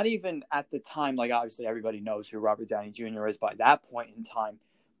 not even at the time, like obviously everybody knows who Robert Downey Jr. is by that point in time,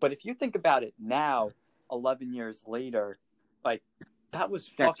 but if you think about it now, 11 years later, like. That was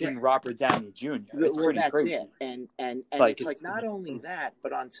fucking Robert Downey Jr. It's pretty crazy. It. And like, it's like not only that,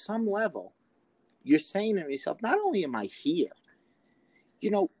 but on some level, you're saying to yourself, not only am I here,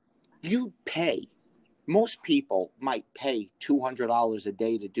 you pay. Most people might pay $200 a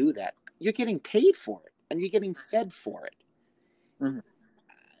day to do that. You're getting paid for it, and you're getting fed for it. Mm-hmm.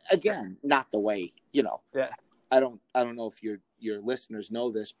 Again, not the way, Yeah. I don't know if your listeners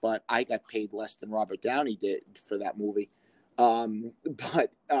know this, but I got paid less than Robert Downey did for that movie.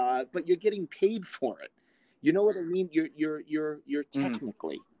 But you're getting paid for it. You know what I mean? You're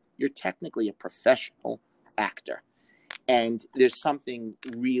technically a professional actor, and there's something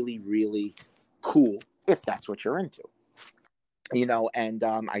really, really cool if that's what you're into. And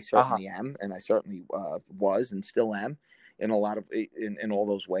I certainly am, and I certainly was, and still am in a lot of in all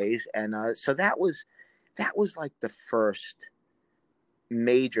those ways. And so that was like the first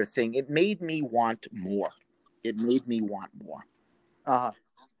major thing. It made me want more.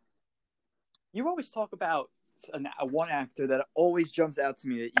 You always talk about one actor that always jumps out to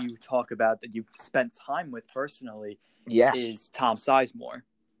me that you talk about that you've spent time with personally. Yes. Is Tom Sizemore.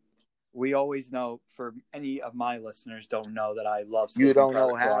 We always know, for any of my listeners don't know, that I love You don't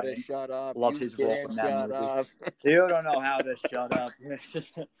know how to shut up. Love his role in that movie. You don't know how to shut up. It's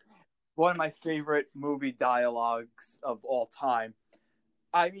just one of my favorite movie dialogues of all time.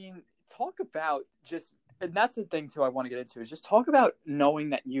 I mean, talk about and that's the thing too I want to get into, is just talk about knowing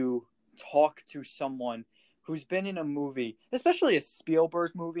that you talk to someone who's been in a movie, especially a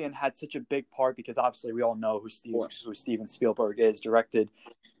Spielberg movie, and had such a big part, because obviously we all know who Steven Spielberg is, directed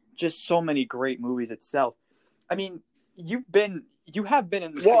just so many great movies itself. I mean, you have been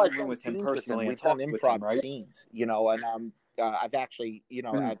in the same room with him personally, and talked with him, right? Scenes, and I've actually,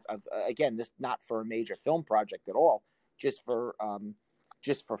 I've again, this not for a major film project at all, just for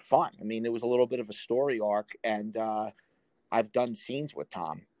fun. I mean, it was a little bit of a story arc, and I've done scenes with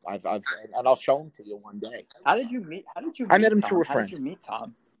Tom. And I'll show him to you one day. How did you meet? I met him through a friend. How did you meet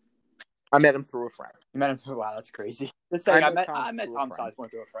Tom? I met him through a friend. You met him through? Wow, that's crazy. I met Tom Sizemore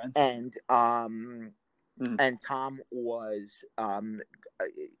through a friend. And and Tom was, as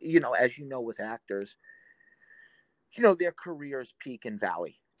you know, with actors, their careers peak and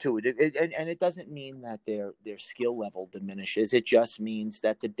valley to it. And it doesn't mean that their skill level diminishes. It just means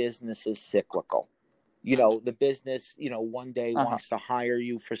that the business is cyclical. The business, one day wants to hire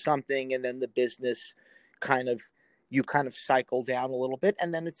you for something, and then the business you kind of cycle down a little bit,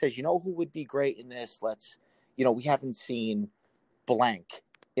 and then it says, who would be great in this? Let's, we haven't seen blank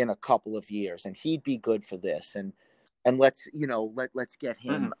in a couple of years, and he'd be good for this, and let's, let's get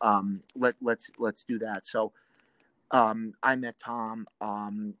him. Let's do that. So I met Tom,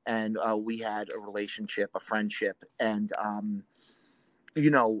 and we had a relationship, a friendship, and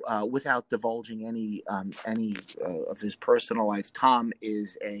without divulging any of his personal life, Tom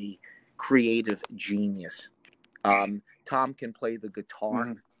is a creative genius. Tom can play the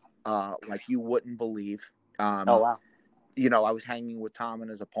guitar like you wouldn't believe. Oh, wow. I was hanging with Tom in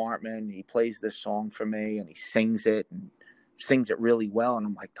his apartment. He plays this song for me, and he sings it really well. And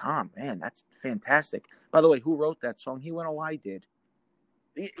I'm like, Tom, man, that's fantastic. By the way, who wrote that song? He Went Oh, I Did.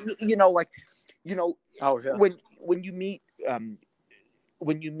 Oh, yeah.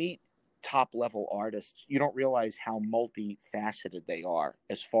 When you meet top level artists, you don't realize how multifaceted they are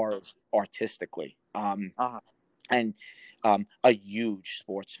as far as artistically. And a huge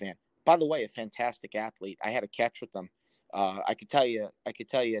sports fan. By the way, a fantastic athlete. I had a catch with them. I could tell you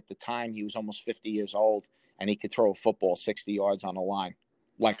at the time he was almost 50 years old, and he could throw a football 60 yards on a line.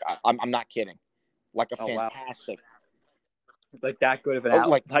 Like I'm not kidding. Like a fantastic. Wow. Like that good of an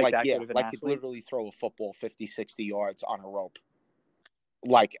athlete? Like could literally throw a football 50, 60 yards on a rope.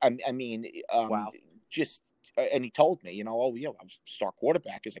 Like, I mean, wow. Just, and he told me, I was a star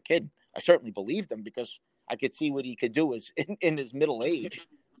quarterback as a kid. I certainly believed him because I could see what he could do in his middle age,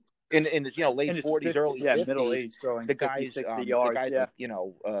 in his, late 40s, early 50s. Middle age, throwing the 50, 60 yards. The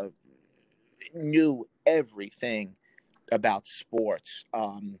guys, knew everything about sports.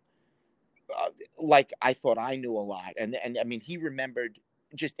 Like I thought I knew a lot. And I mean, he remembered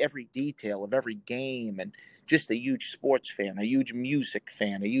just every detail of every game, and just a huge sports fan, a huge music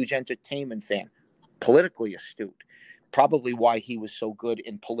fan, a huge entertainment fan, politically astute. Probably why he was so good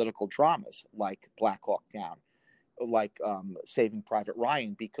in political dramas like Black Hawk Down, like Saving Private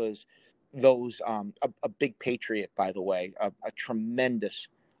Ryan, because those a big patriot, by the way, a tremendous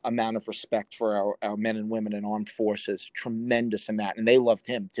amount of respect for our men and women in armed forces, tremendous amount, and they loved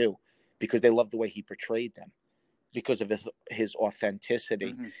him too because they loved the way he portrayed them, because of his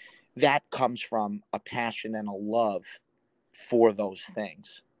authenticity. Mm-hmm. That comes from a passion and a love for those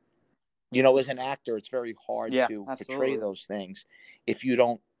things. As an actor, it's very hard to portray those things if you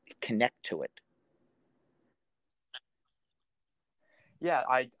don't connect to it. Yeah,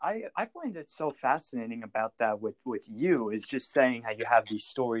 I find it so fascinating about that with you is just saying how you have these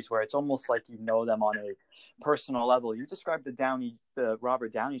stories where it's almost like you know them on a personal level. You described the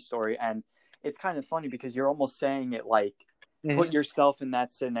Robert Downey story, and it's kind of funny because you're almost saying it like put Mhm. yourself in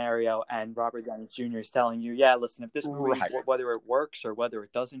that scenario, and Robert Downey Jr. is telling you, yeah, listen, if this movie, Right. whether it works or whether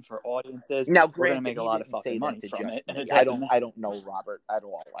it doesn't for audiences, Now, we're gonna granted, make a he lot of didn't fucking say that money to from just it, and me. it doesn't. I don't know Robert at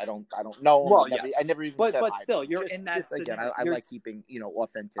all. I don't know him. Well, I yes, never even but said hi to still, him. you're in that Just again, scenario. I like keeping,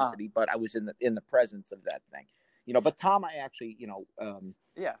 authenticity, but I was in the presence of that thing, But Tom, I actually,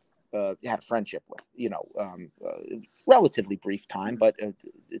 Yeah. had a friendship with, relatively brief time, but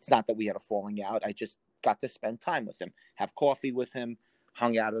it's not that we had a falling out. I just got to spend time with him, have coffee with him,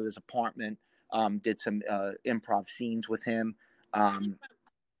 hung out at his apartment, did some improv scenes with him. Out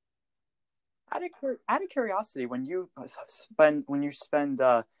of curiosity, when you spend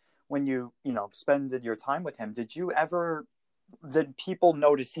your time with him, did people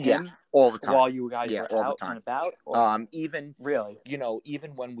notice Yeah, him all the time. while you guys Yeah, were all the out and time. about? Or Even really?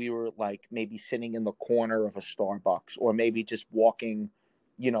 even when we were like maybe sitting in the corner of a Starbucks, or maybe just walking,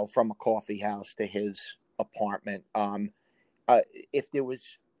 from a coffee house to his apartment. Uh, if there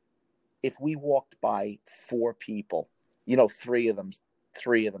was, if we walked by four people, three of them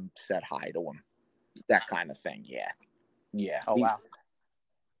said hi to him. That kind of thing. Yeah, yeah. Oh wow.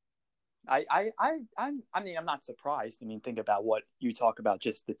 I mean, I'm not surprised. I mean, think about what you talk about,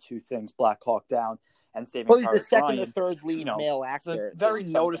 just the two things, Black Hawk Down and Saving Well, he's the Private second or Ryan. third lead male It's a actor very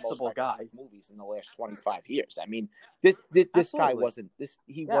in some of the most noticeable guy. iconic movies in the last 25 years. I mean, this guy Absolutely. wasn't this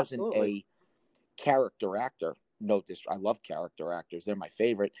he Yeah, wasn't absolutely. a character actor. Note this: I love character actors; they're my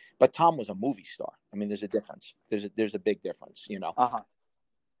favorite. But Tom was a movie star. I mean, there's a difference. There's a big difference. Uh-huh.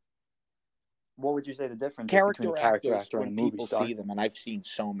 What would you say the difference is between a Character character actors, actor and when a movie people star? see them, and I've seen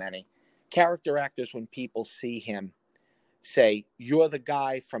so many character actors, when people see him, say, "You're the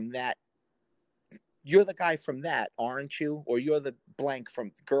guy from that. You're the guy from that, aren't you?" Or "You're the blank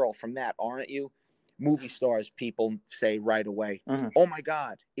from girl from that, aren't you?" Movie stars, people say right away, Mm-hmm. "Oh my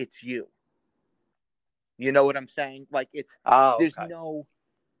God, it's you." You know what I'm saying? Like Oh, there's okay.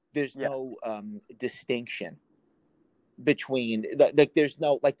 there's Yes. no distinction between like there's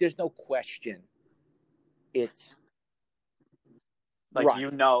no question. It's Like right,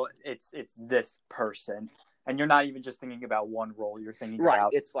 it's this person, and you're not even just thinking about one role. You're thinking right.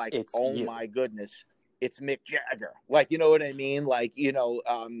 about It's like, it's oh you. my goodness, it's Mick Jagger. Like, you know what I mean? Like,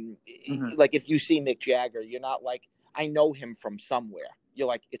 Mm-hmm. like if you see Mick Jagger, you're not like, I know him from somewhere. You're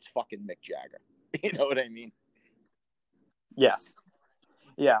like, it's fucking Mick Jagger. You know what I mean? Yes.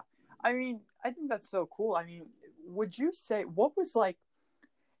 Yeah. I mean, I think that's so cool. I mean, would you say what was like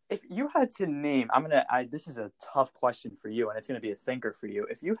if you had to name? This is a tough question for you, and it's gonna be a thinker for you.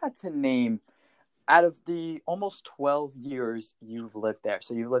 If you had to name out of the almost 12 years you've lived there,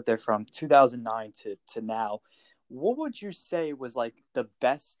 so you've lived there from 2009 to now, what would you say was like the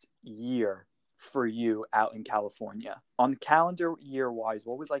best year for you out in California? On calendar year wise,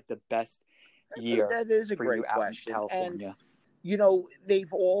 what was like the best year That is a for you great out in question, and California?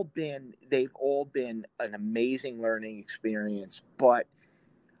 they've all been an amazing learning experience. But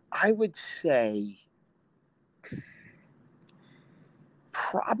I would say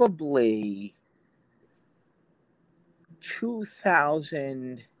probably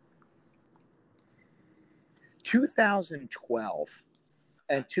 2000, 2012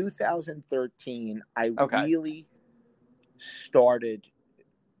 and 2013. Okay. Started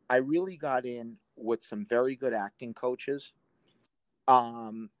I really got in with some very good acting coaches,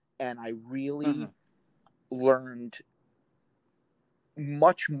 and I Mm-hmm. really learned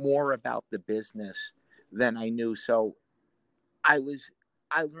much more about the business than I knew. So I was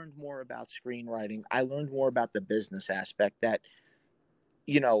I learned more about screenwriting. I learned more about the business aspect, that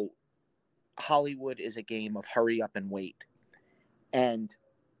you know Hollywood is a game of hurry up and wait. And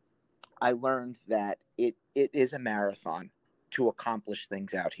I learned that it is a marathon to accomplish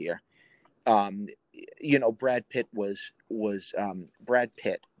things out here. Um, Brad Pitt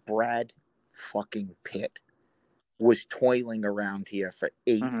Brad fucking Pitt was toiling around here for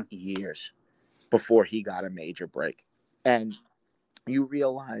eight Mm-hmm. years before he got a major break. And you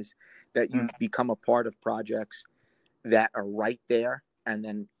realize that you Mm-hmm. become a part of projects that are right there, and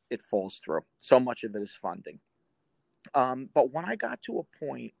then it falls through. So much of it is funding. But when I got to a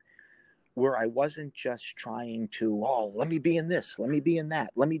point where I wasn't just trying to, oh, let me be in this, let me be in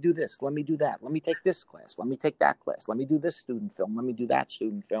that, let me do this, let me do that, let me take this class, let me take that class, let me do this student film, let me do that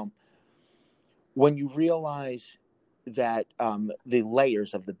student film. When you realize that the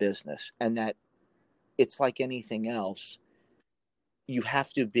layers of the business, and that it's like anything else, you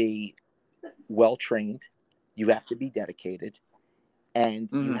have to be well trained, you have to be dedicated, And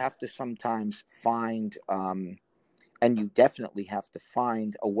you Mm-hmm. have to sometimes find, and you definitely have to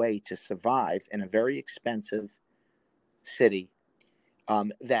find a way to survive in a very expensive city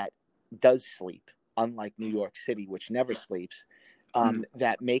that does sleep, unlike New York City, which never sleeps.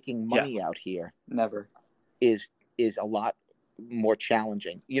 That making money Yes. out here Never. is a lot more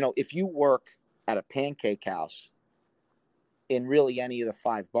challenging. You know, if you work at a pancake house in really any of the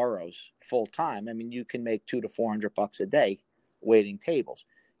 5 boroughs full time, I mean, you can make $200 to $400 a day waiting tables.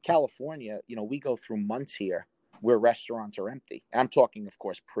 California, you know, we go through months here where restaurants are empty. I'm talking, of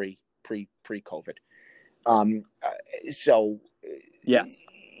course, pre-COVID. So, Yes.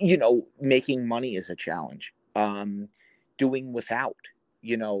 you know, making money is a challenge. Doing without,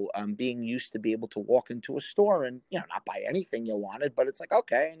 being used to be able to walk into a store and, not buy anything you wanted, but it's like,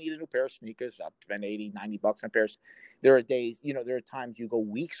 okay, I need a new pair of sneakers. I'll spend $80, $90 on pairs. There are days, there are times you go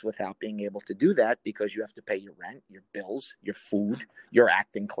weeks without being able to do that because you have to pay your rent, your bills, your food, your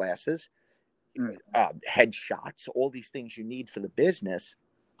acting classes, headshots, all these things you need for the business.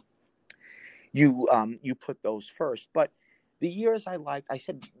 You put those first. But the years like I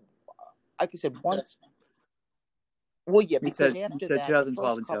said once. Well, yeah, because You after said that, the 2012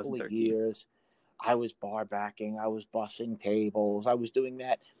 first and couple of 2013. years, I was bar backing, I was bussing tables, I was doing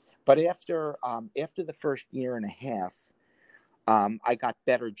that. But after the first year and a half, I got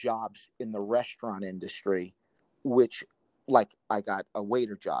better jobs in the restaurant industry, which, like, I got a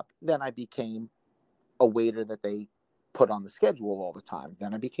waiter job. Then I became a waiter that they put on the schedule all the time.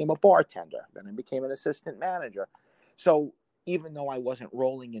 Then I became a bartender. Then I became an assistant manager. So even though I wasn't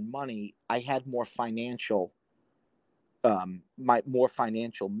rolling in money, I had more financial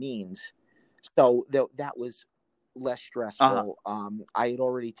means. So that was less Uh-huh. stressful. I had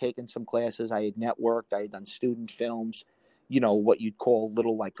already taken some classes. I had networked. I had done student films, what you'd call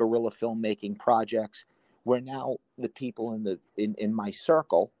little, like, guerrilla filmmaking projects, where now the people in my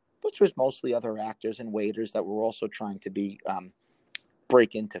circle, which was mostly other actors and waiters that were also trying to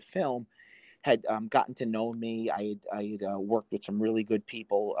break into film, had gotten to know me. I had worked with some really good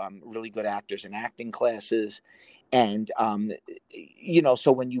people, really good actors in acting classes, and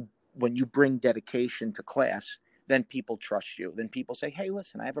so when you bring dedication to class, then people trust you. Then people say, "Hey,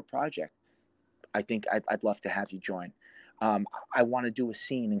 listen, I have a project. I think I'd love to have you join. I want to do a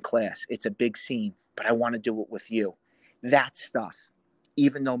scene in class. It's a big scene, but I want to do it with you." That stuff,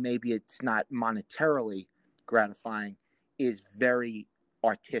 even though maybe it's not monetarily gratifying, is very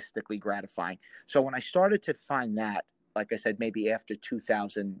artistically gratifying. So when I started to find that, like I said, maybe after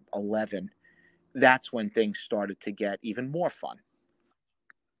 2011, that's when things started to get even more fun.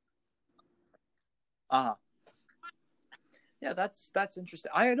 Uh-huh. Yeah, that's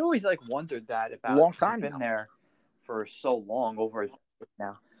interesting. I had always wondered that about, Long because you've time been now. there for so long, over a decade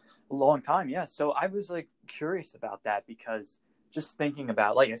now, a long time. Yeah, so I was curious about that, because just thinking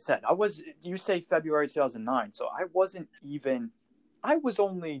about, like I said, you say February 2009, so I had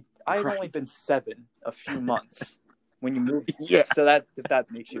only Right. been 7 a few months when you moved. Yeah. So that, if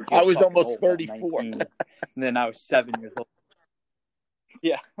that makes you I feel was fucking almost old, at 34. 19, and then I was 7 years old.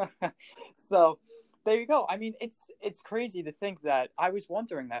 Yeah. So there you go. I mean, it's crazy to think that. I was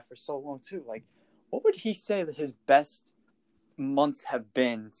wondering that for so long too. Like, what would he say that his best months have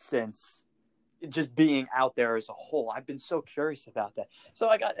been since just being out there as a whole? I've been so curious about that.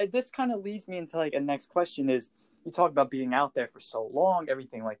 So this kind of leads me into a next question is, you talk about being out there for so long,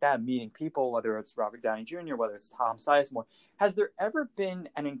 everything like that, meeting people, whether it's Robert Downey Jr., whether it's Tom Sizemore. Has there ever been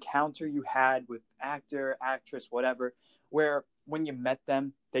an encounter you had with actor, actress, whatever, where when you met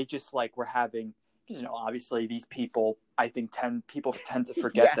them, they just were having, because obviously these people, I think people tend to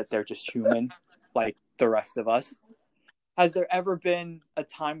forget that Yes. they're just human, like the rest of us. Has there ever been a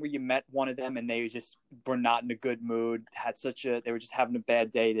time where you met one of them and they just were not in a good mood, they were just having a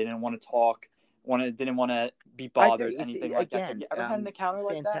bad day, they didn't want to talk, didn't want to be bothered, It's, anything like that? Have again, you ever had an encounter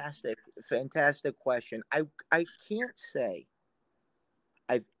like that? fantastic question. I can't say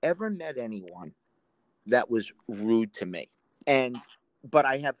I've ever met anyone that was rude to me, but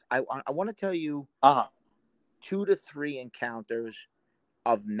I want to tell you Uh-huh. 2 to 3 encounters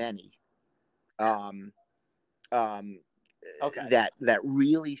of many, um, um, Okay. that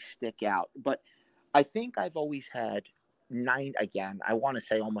really stick out. But I think I've always had I want to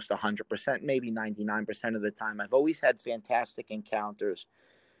say almost 100%, maybe 99% of the time, I've always had fantastic encounters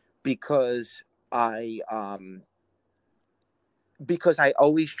because I um, because I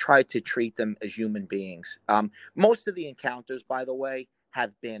always try to treat them as human beings. Most of the encounters, by the way,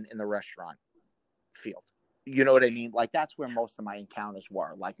 have been in the restaurant field. You know what I mean? Like, that's where most of my encounters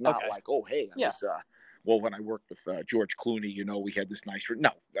were. Like, not Okay. like, oh, hey, I Yeah. was, well, when I worked with George Clooney, we had this nice.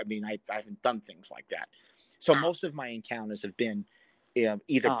 No, I mean, I haven't done things like that. So most of my encounters have been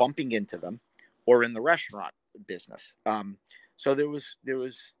either bumping into them or in the restaurant business. So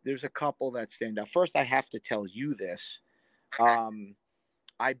there's a couple that stand out. First, I have to tell you this.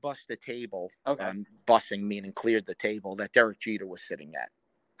 I bussed a table. Okay. Bussing meaning cleared the table that Derek Jeter was sitting at.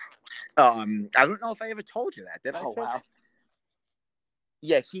 I don't know if I ever told you that. Did I? Oh, wow.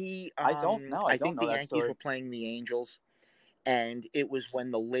 Yeah, he. I don't know. I think know the that Yankees story. were playing the Angels, and it was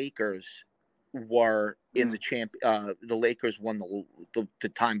when the Lakers were in the champ. The Lakers won the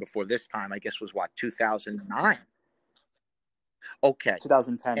time before this time. I guess was what 2009. Okay.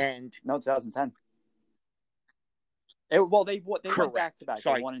 2010. And no, 2010. They went back to back.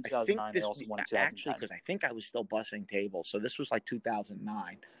 So they won in 2009. They also won in 2010. Actually, because I think I was still bussing tables, so this was like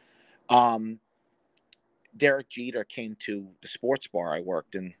 2009. Derek Jeter came to the sports bar I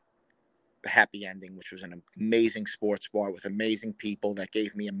worked in, Happy Ending, which was an amazing sports bar with amazing people that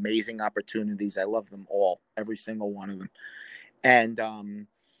gave me amazing opportunities. I love them all, every single one of them. And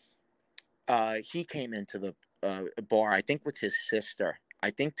he came into the bar, I think with his sister,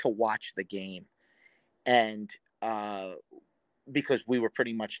 I think to watch the game. And because we were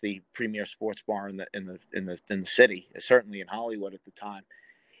pretty much the premier sports bar in the city, certainly in Hollywood at the time.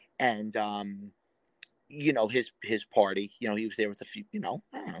 And his party, he was there with a few,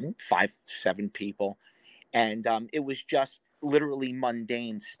 5-7 people. And it was just literally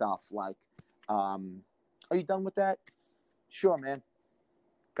mundane stuff like, are you done with that? Sure, man.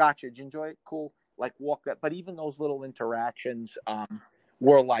 Gotcha. Did you enjoy it? Cool. Like walk that. But even those little interactions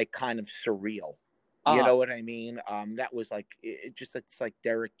were like kind of surreal. You know what I mean? That was like, it's like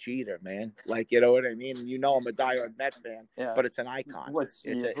Derek Jeter, man. Like, you know what I mean? And I'm a diehard Met fan, but it's an icon. It's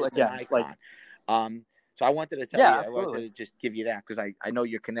an icon. So I wanted to tell you, absolutely. I wanted to just give you that because I know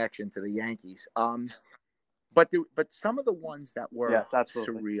your connection to the Yankees. But some of the ones that were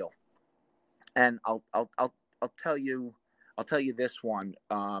surreal, and I'll tell you this one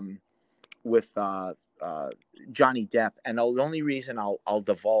with Johnny Depp, and the only reason I'll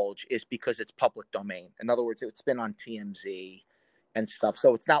divulge is because it's public domain. In other words, it's been on TMZ and stuff,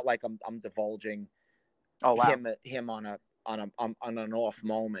 so it's not like I'm divulging him on an off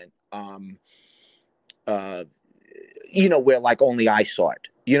moment. Where like only I saw it.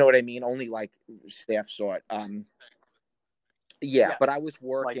 You know what I mean? Only like staff saw it. Yes. But I was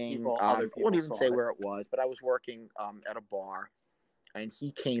working. Like I won't even say where it was, but I was working at a bar, and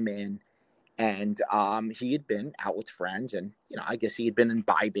he came in, and he had been out with friends, and I guess he had been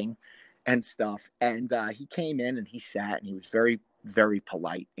imbibing and stuff. And he came in and he sat, and he was very, very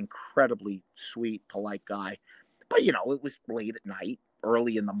polite, incredibly sweet, polite guy. But it was late at night,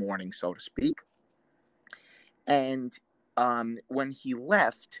 early in the morning, so to speak. And when he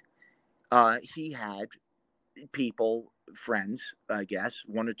left, he had people, friends, I guess,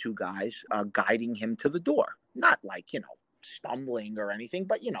 1 or 2 guys, guiding him to the door. Not like, stumbling or anything,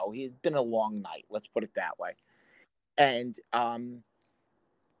 but, he had been a long night. Let's put it that way. And the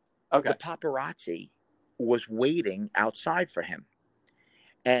paparazzi was waiting outside for him.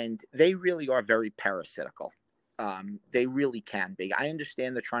 And they really are very parasitical. They really can be. I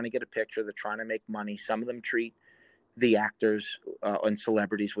understand they're trying to get a picture. They're trying to make money. Some of them treat the actors and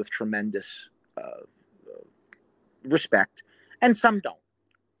celebrities with tremendous respect, and some don't.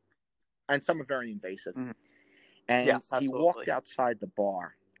 And some are very invasive. Mm-hmm. And he walked outside the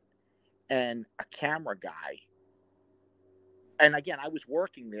bar, and a camera guy, and again, I was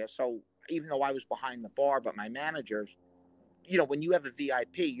working there, so even though I was behind the bar, but my managers, when you have a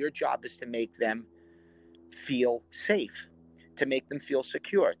VIP, your job is to make them feel safe, to make them feel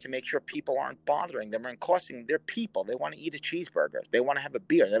secure, to make sure people aren't bothering them and causing their people. They want to eat a cheeseburger. They want to have a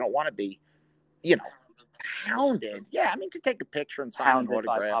beer. They don't want to be, hounded. Yeah, I mean, to take a picture and sign an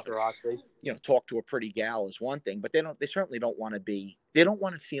autograph, talk to a pretty gal is one thing, but they certainly don't want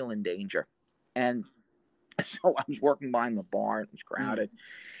to feel in danger. And so I was working behind the bar. It was crowded.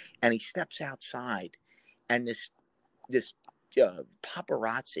 And he steps outside, and this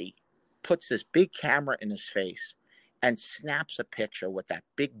paparazzi puts this big camera in his face and snaps a picture with that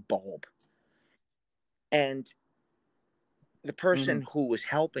big bulb. And the person who was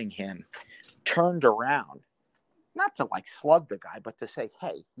helping him turned around, not to like slug the guy, but to say,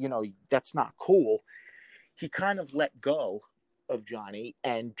 hey, that's not cool. He kind of let go of Johnny,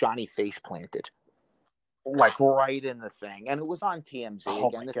 and Johnny face planted, like right in the thing. And it was on TMZ.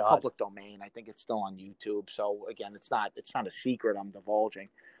 Again, it's public domain. I think it's still on YouTube. So again, it's not a secret I'm divulging.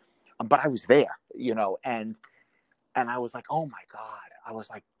 But I was there, and I was like, oh my God. I was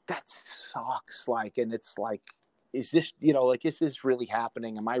like, that sucks. Like, and it's like, is this, is this really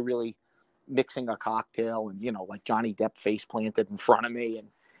happening? Am I really mixing a cocktail? And, like Johnny Depp face planted in front of me. And,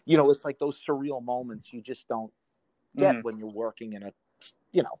 it's like those surreal moments you just don't get when you're working in a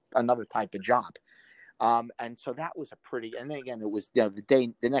another type of job. And so that was and then again, it was,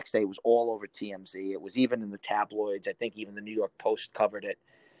 the next day it was all over TMZ. It was even in the tabloids. I think even the New York Post covered it.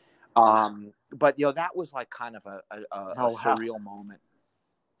 But that was like kind of a surreal moment.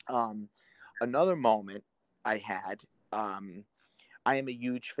 Another moment I had, I am a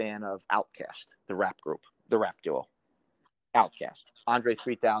huge fan of Outkast, the rap group, the rap duo, Outkast, Andre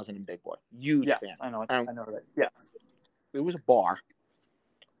 3000 and Big Boi. Huge fan. Yes, I know that. Yes. It was a bar,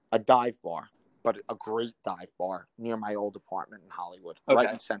 a dive bar, but a great dive bar near my old apartment in Hollywood,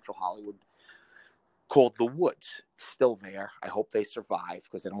 right in Central Hollywood, called The Woods. It's still there. I hope they survive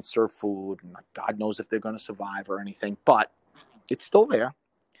because they don't serve food, and God knows if they're going to survive or anything, but it's still there.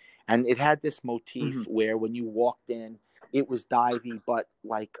 And it had this motif where when you walked in, it was divey, but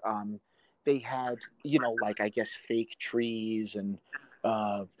like they had, like I guess fake trees and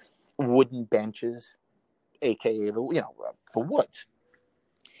wooden benches, aka the woods.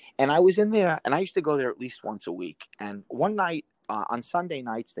 And I was in there, and I used to go there at least once a week. And one night, on Sunday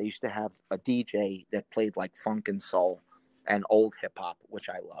nights, they used to have a DJ that played like funk and soul and old hip hop, which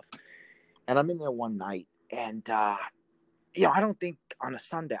I love. And I'm in there one night, and I don't think on a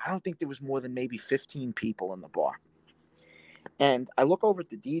Sunday, I don't think there was more than maybe 15 people in the bar. And I look over at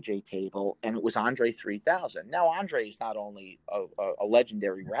the DJ table, and it was Andre 3000. Now, Andre is not only a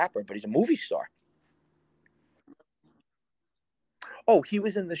legendary rapper, but he's a movie star. Oh, he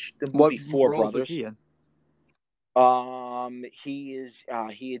was in the movie Four Brothers. Was he in?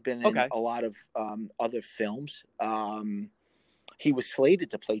 He had been in a lot of other films. He was slated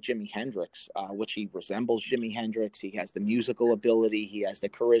to play Jimi Hendrix, which he resembles Jimi Hendrix. He has the musical ability. He has the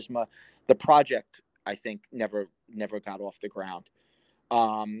charisma. The project, I think, never got off the ground.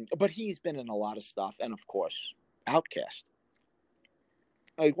 But he's been in a lot of stuff, and of course, Outkast.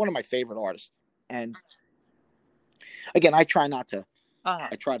 One of my favorite artists. And again, I try not to.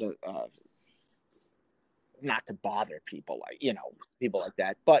 I try to not to bother people people like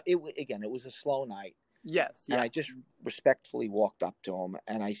that. But it was a slow night. Yes. And I just respectfully walked up to him,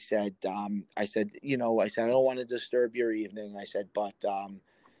 and I said, I don't want to disturb your evening. I said, but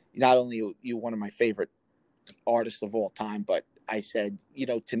not only are you one of my favorite artists of all time, but I said,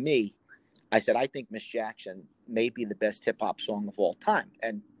 to me, I said, I think Miss Jackson may be the best hip hop song of all time.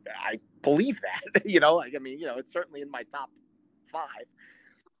 And I believe that, it's certainly in my top 5.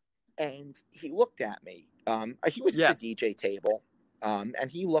 And he looked at me. He was at the DJ table,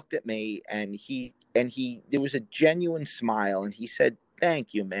 and he looked at me, and there was a genuine smile, and he said,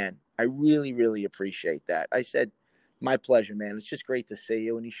 "Thank you, man. I really, really appreciate that." I said, "My pleasure, man. It's just great to see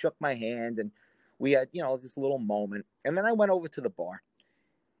you." And he shook my hand, and we had, this little moment. And then I went over to the bar,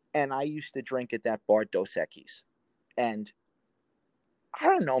 and I used to drink at that bar Dos Equis. And I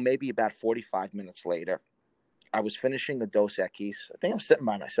don't know, maybe about 45 minutes later, I was finishing the Dos Equis. I think I was sitting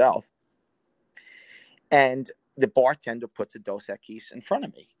by myself. And the bartender puts a Dos Equis in front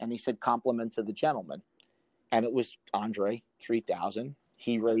of me. And he said, "Compliment to the gentleman." And it was Andre 3000.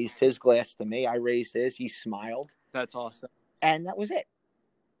 He raised his glass to me. I raised his. He smiled. That's awesome. And that was it.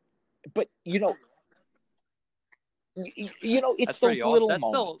 But, it's those little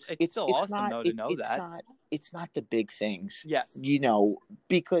moments. It's still awesome, though, to know that. It's not the big things. Yes.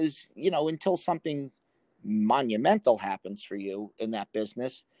 Because, until something monumental happens for you in that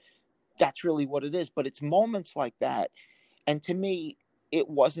business, that's really what it is. But it's moments like that. And to me, it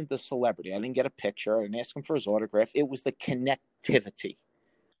wasn't the celebrity. I didn't get a picture. I didn't ask him for his autograph. It was the connectivity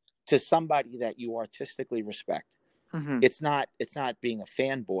to somebody that you artistically respect. Mm-hmm. It's not being a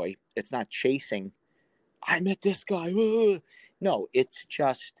fanboy. It's not chasing, I met this guy. No, it's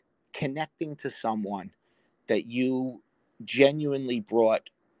just connecting to someone that you genuinely brought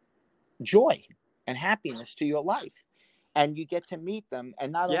joy and happiness to your life. And you get to meet them.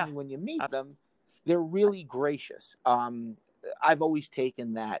 And not only when you meet them, they're really gracious. I've always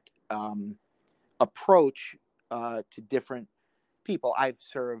taken that approach to different people. I've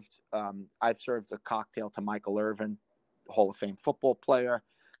served a cocktail to Michael Irvin, Hall of Fame football player.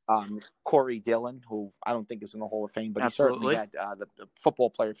 Corey Dillon, who I don't think is in the Hall of Fame, but Absolutely. He certainly had the football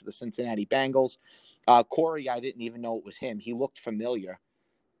player for the Cincinnati Bengals. Corey, I didn't even know it was him. He looked familiar,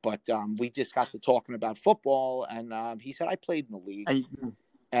 but we just got to talking about football, and he said, "I played in the league."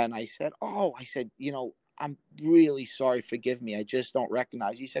 And I said, "I'm really sorry. Forgive me. I just don't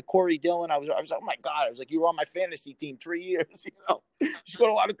recognize." He said, "Corey Dillon." I was like, "Oh my God." I was like, "You were on my fantasy team 3 years, You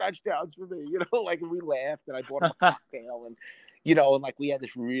scored a lot of touchdowns for me, and we laughed, and I bought him a cocktail, and, and like we had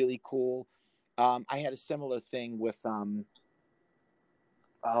this really cool, I had a similar thing with,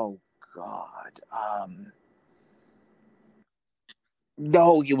 oh God.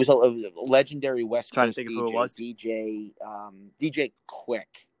 No, it was a legendary West Trying to Coast think of who it DJ, was. DJ Quick,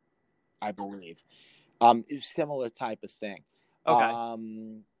 I believe. It was similar type of thing.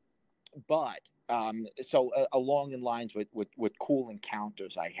 Okay. So along in lines with cool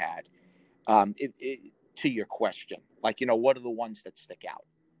encounters I had, to your question, like, what are the ones that stick out?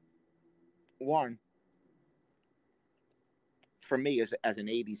 One, for me as an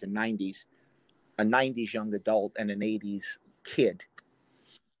 80s and 90s, a 90s young adult and an 80s kid,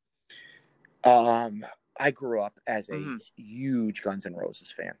 I grew up as a huge Guns N'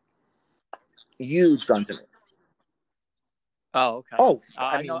 Roses fan. Huge Guns N' Roses. Oh, okay. Oh,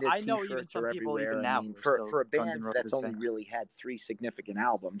 I mean, know. their I know. Even T-shirts some are people, even everywhere. I now, mean, who are for still a Guns N' band that's Roses only fans. really had 3 significant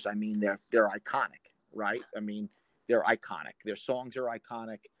albums, I mean, they're iconic, right? I mean, they're iconic. Their songs are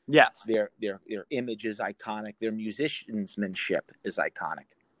iconic. Yes. Their image is iconic. Their musicianship is iconic.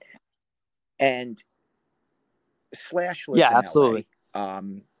 And Slash lives in absolutely. LA.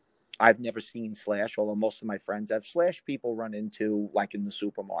 I've never seen Slash, although most of my friends have. Slash people run into like in the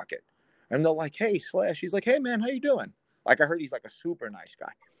supermarket, and they're like, "Hey, Slash." He's like, "Hey, man, how you doing?" Like, I heard he's like a super nice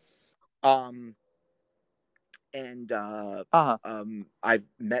guy. I've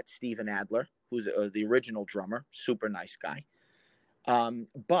met Steven Adler, who's the original drummer, super nice guy.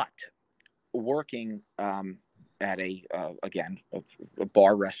 But working at a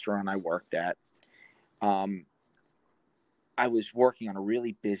bar restaurant I worked at, I was working on a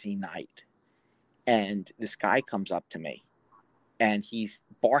really busy night, and this guy comes up to me, and he's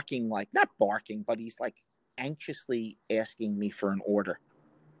barking, like, not barking, but he's like anxiously asking me for an order.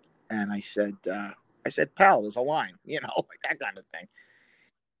 And I said, "Pal, there's a line," like that kind of thing.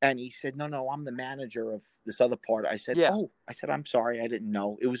 And he said, "No, I'm the manager of this other part." I said, Yeah. "Oh," I said, "I'm sorry, I didn't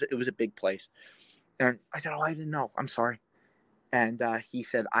know. It was a big place." And I said, "Oh, I didn't know. I'm sorry." And he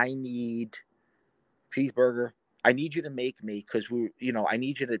said, "I need cheeseburger. I need you to make me, because I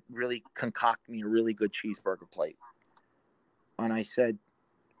need you to really concoct me a really good cheeseburger plate." And I said,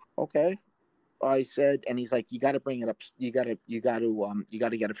 "Okay." I said, and he's like, "You got to bring it up. You got to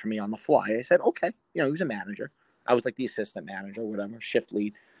get it for me on the fly." I said, "Okay." He was a manager. I was like the assistant manager, whatever, shift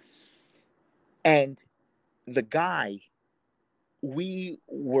lead. And the guy,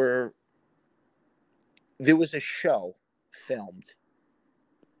 there was a show filmed.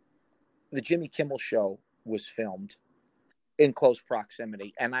 The Jimmy Kimmel show was filmed in close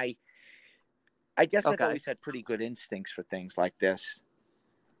proximity. And I guess I've always had pretty good instincts for things like this.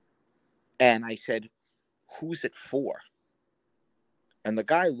 And I said, "Who's it for?" And the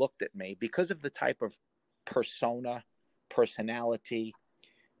guy looked at me, because of the type of personality,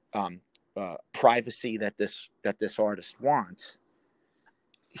 privacy that this artist wants.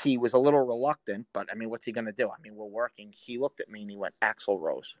 He was a little reluctant, but I mean, what's he going to do? I mean, we're working. He looked at me and he went, "Axl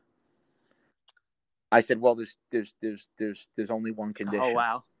Rose." I said, "Well, there's only one condition." Oh,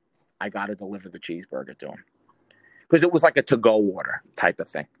 wow. I got to deliver the cheeseburger to him, because it was like a to-go order type of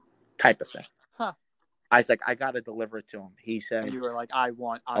thing. Huh. I was like, "I got to deliver it to him." He said, and you were like, I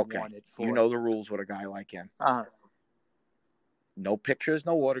want it for you know the rules with a guy like him. No pictures,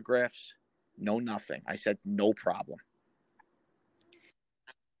 no autographs, no nothing. I said, "No problem.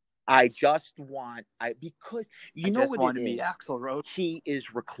 I just want because you know what it is. Axl Rose. He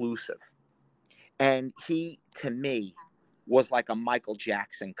is reclusive, and he, to me, was like a Michael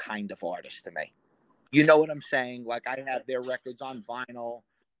Jackson kind of artist to me. You know what I'm saying? Like, I have their records on vinyl.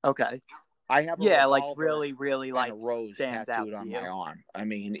 Okay. I have a like really, really, like, a rose stands tattooed out on to my you. arm. I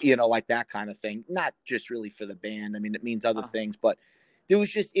mean, like that kind of thing. Not just really for the band. I mean, it means other things, but it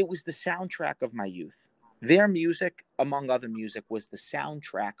was the soundtrack of my youth. Their music, among other music, was the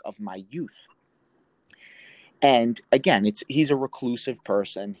soundtrack of my youth. And again, he's a reclusive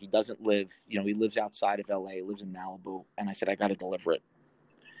person. He doesn't live, he lives outside of LA, lives in Malibu. And I said, I got to deliver it.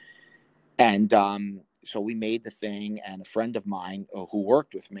 And so we made the thing, and a friend of mine who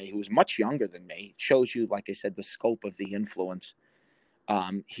worked with me, who was much younger than me, shows you, like I said, the scope of the influence.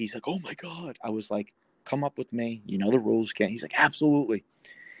 He's like, "Oh my God." I was like, "Come up with me. You know the rules, Ken." He's like, "Absolutely."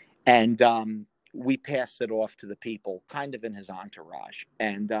 And we passed it off to the people kind of in his entourage.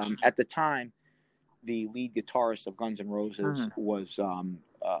 And at the time, the lead guitarist of Guns N' Roses was a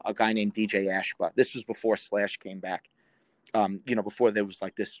guy named DJ Ashba. This was before Slash came back. Before there was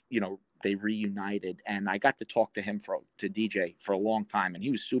like this, they reunited, and I got to talk to him to DJ for a long time, and he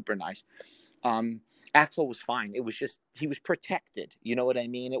was super nice. Axl was fine. It was just, he was protected. You know what I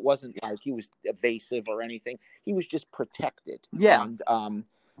mean? It wasn't like he was evasive or anything. He was just protected. Yeah. And,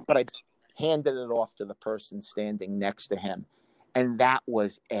 but I handed it off to the person standing next to him. And that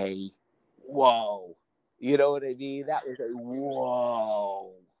was a whoa. You know what I mean? That was a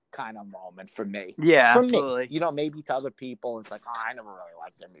whoa kind of moment for me. Yeah, for absolutely. me, you know, maybe to other people, it's like, oh, I never really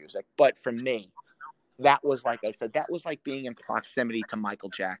liked their music. But for me, that was, like I said, that was like being in proximity to Michael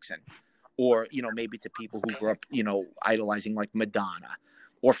Jackson, or, you know, maybe to people who grew up, you know, idolizing like Madonna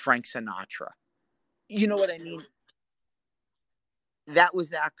or Frank Sinatra. You know what I mean? That was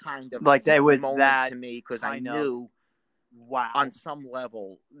that kind of Like that was moment that to me, because I kind of knew wow. on some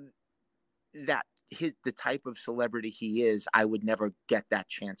level that the type of celebrity he is, I would never get that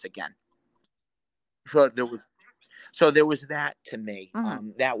chance again. So there was that to me.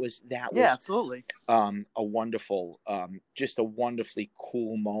 That was Yeah, absolutely. a wonderful, just a wonderfully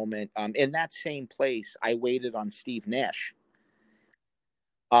cool moment. In that same place, I waited on Steve Nash.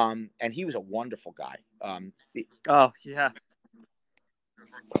 And he was a wonderful guy. Oh yeah,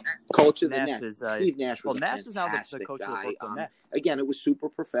 Coach of the Nash Nets. is Steve Nash was a Nash is now the fantastic coach of the guy. Brooklyn Nets. Again, it was super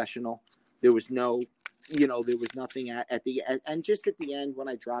professional. There was no, you know, there was nothing at the end. And just at the end, when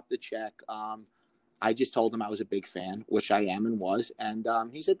I dropped the check, I just told him I was a big fan, which I am and was. And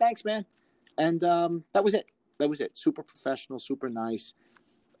he said, thanks, man. And that was it. That was it. Super professional, super nice.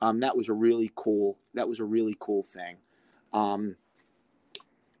 That was a really cool thing.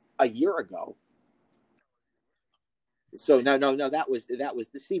 A year ago. So no, that was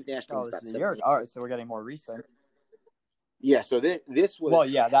the Steve Nash thing. Oh, Was this about is a year. 7 years. All right, so we're getting more recent. Yeah. So this was, Well,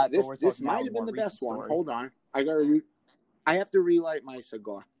 yeah, that. this But we're this talking might now have more been the recent best one. story. Hold on, I have to relight my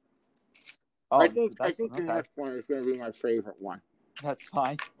cigar. Oh, I think the the next one is going to be my favorite one. That's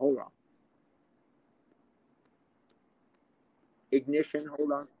fine. Hold on. Ignition.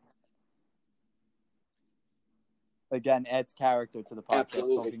 Hold on. Again, adds character to the podcast.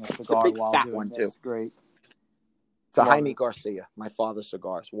 Absolutely. Smoking a It's a cigar big while fat doing one, this. too. Great. It's a Love Jaime it. Garcia, my father's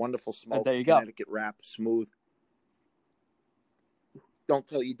cigars. Wonderful smoke. There you go. Connecticut wrap, smooth. Don't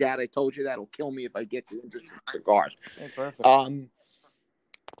tell your dad I told you that. It'll kill me if I get you into cigars. Hey, perfect.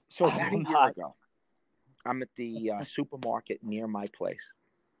 So about a year ago, I'm at the supermarket near my place.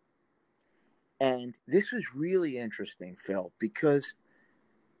 And this was really interesting, Phil, because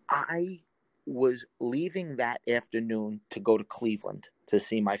I was leaving that afternoon to go to Cleveland to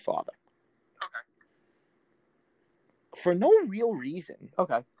see my father. Okay. For no real reason.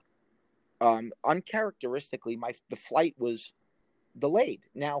 Okay. Uncharacteristically, the flight was delayed.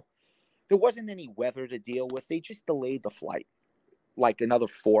 Now, there wasn't any weather to deal with. They just delayed the flight like another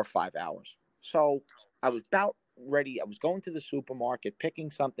 4 or 5 hours. So I was about ready. I was going to the supermarket, picking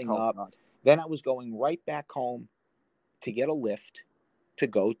something up. God. Then I was going right back home to get a lift to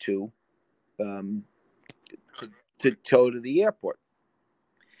go to to the airport.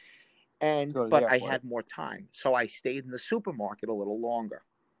 But I had more time, so I stayed in the supermarket a little longer.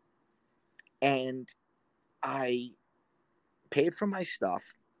 And I paid for my stuff.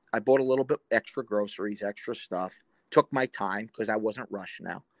 I bought a little bit extra groceries, extra stuff. Took my time because I wasn't rushed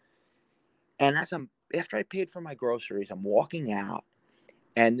now. And after I paid for my groceries, I'm walking out,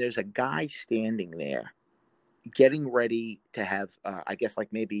 and there's a guy standing there, getting ready to have, I guess,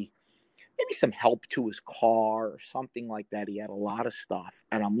 like maybe some help to his car or something like that. He had a lot of stuff,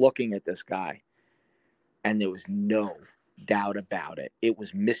 and I'm looking at this guy, and there was no doubt about it. It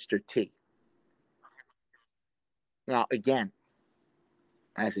was Mr. T. Now, again,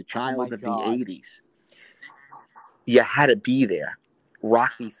 as a child of the 80s, you had to be there.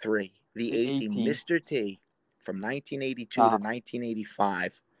 Rocky 3, the 18, Mr. T, from 1982 to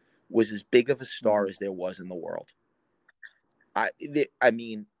 1985, was as big of a star as there was in the world. I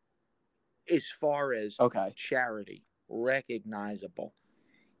mean, as far as charity, recognizable.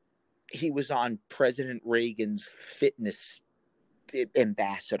 He was on President Reagan's fitness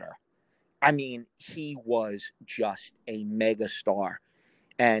ambassador. I mean, he was just a mega star.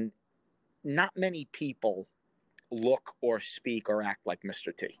 And not many people look or speak or act like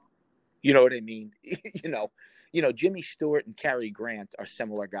Mr. T. You know what I mean? you know, Jimmy Stewart and Cary Grant are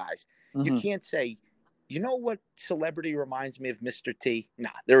similar guys. Mm-hmm. You can't say, you know what celebrity reminds me of Mr. T? Nah,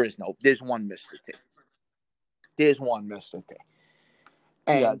 there's one Mr. T. There's one Mr. T.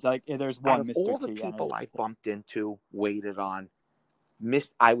 And there's one Mr. T. All the people I bumped into, waited on,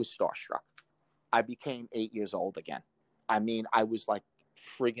 I was starstruck. I became 8 years old again. I mean, I was like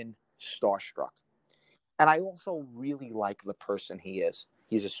friggin' starstruck. And I also really like the person he is.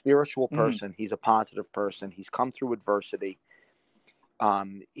 He's a spiritual person. Mm-hmm. He's a positive person. He's come through adversity.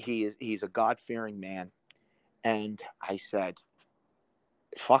 He's a God-fearing man. And I said,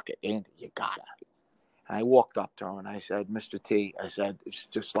 fuck it, Andy, you gotta. And I walked up to him and I said, Mr. T, I said, it's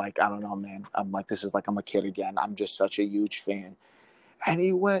just like, I don't know, man. I'm like, this is like I'm a kid again. I'm just such a huge fan. And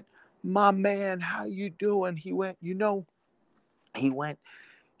he went, my man, how you doing? He went,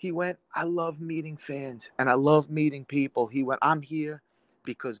 I love meeting fans and I love meeting people. He went, I'm here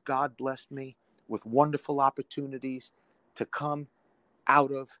because God blessed me with wonderful opportunities to come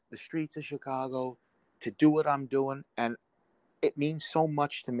out of the streets of Chicago to do what I'm doing. And it means so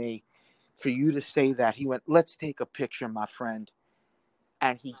much to me for you to say that. He went, let's take a picture, my friend.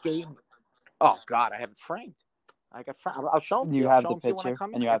 And he gave, oh God, I have it framed. I got, I'll show them to You you. I'll have show the them to you when I picture,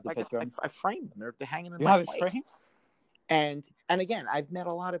 come and in. you have the picture. I framed them. They're hanging in You my have it place. framed? And again, I've met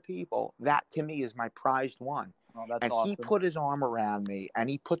a lot of people. That to me is my prized one. Oh, that's And awesome. he put his arm around me and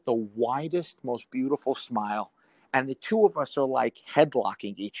he put the widest, most beautiful smile. And the two of us are like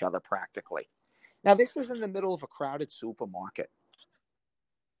headlocking each other practically. Now, this is in the middle of a crowded supermarket.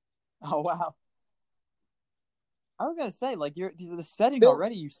 Oh, wow. I was gonna say, like, the setting Phil,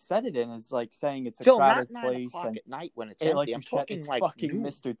 already you set it in is like saying it's a Phil, not crowded 9 place, o'clock and at night when it's it, empty. like I'm you said, talking it's like fucking noon.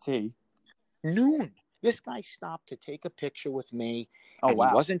 Mr. T. Noon. This guy stopped to take a picture with me, Oh, and wow.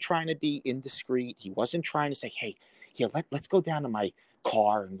 he wasn't trying to be indiscreet. He wasn't trying to say, hey, yeah, let's go down to my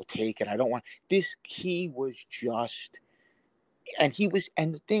car and we'll take it. I don't want this. He was just, and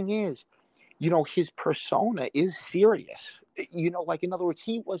the thing is, his persona is serious. Like, in other words,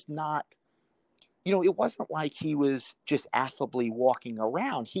 he was not, it wasn't like he was just affably walking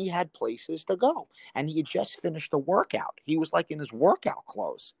around. He had places to go, and he had just finished a workout. He was like in his workout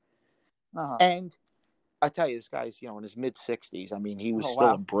clothes. Uh-huh. And I tell you, this guy's, in his mid-60s. I mean, he was still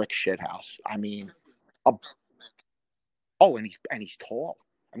wow. a brick shit house. I mean, and he's tall.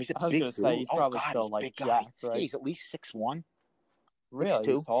 I mean, he's I a was big gonna say dude. he's Oh probably God, still he's a like big guy. jacked, right? Yeah, he's at least 6'1", Really, 6'2".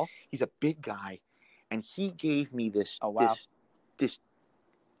 he's tall. He's a big guy, and he gave me this. Oh, wow. This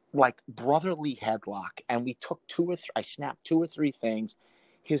like brotherly headlock, and we took I snapped 2 or 3 things.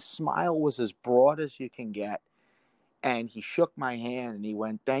 His smile was as broad as you can get. And he shook my hand and he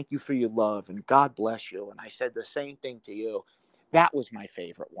went, thank you for your love and God bless you. And I said the same thing to you. That was my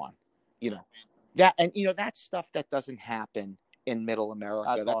favorite one. That's stuff that doesn't happen in middle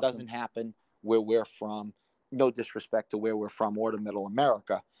America. That's that awesome. doesn't happen where we're from. No disrespect to where we're from or to middle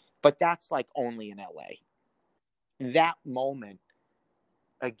America, but that's like only in LA. That moment,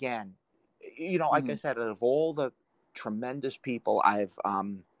 again, like I said, out of all the tremendous people I've,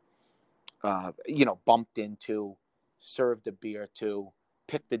 bumped into, served a beer to,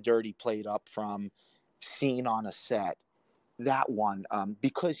 picked a dirty plate up from, seen on a set, that one,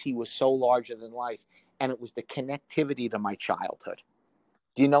 because he was so larger than life, and it was the connectivity to my childhood.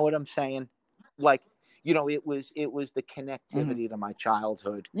 Do you know what I'm saying? Like, it was the connectivity to my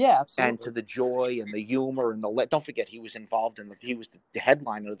childhood. Yeah, absolutely. And to the joy and the humor and don't forget, he was involved he was the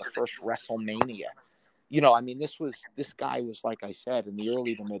headliner of the first WrestleMania. I mean, this guy was, like I said, in the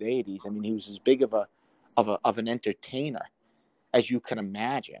early to mid '80s. I mean, he was as big of an entertainer as you can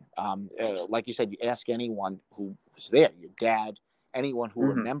imagine. Like you said, you ask anyone who was there, your dad, anyone who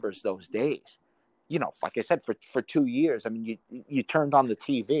remembers those days. Like I said, for 2 years, I mean, you turned on the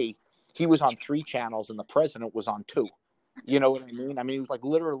TV, he was on 3 channels, and the president was on 2. You know what I mean? I mean, he was like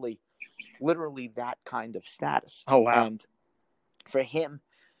literally that kind of status. Oh, wow. And for him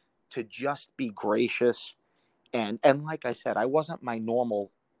to just be gracious, and like I said, I wasn't my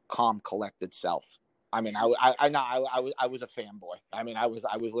normal calm, collected self. I mean, I was a fanboy. I mean, I was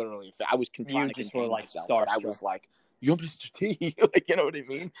literally I was trying to contain myself, but I was like, you're Mr. T. Like, you know what I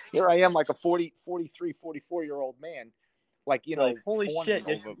mean? Here I am, like a 43, 44-year-old man, like, holy shit,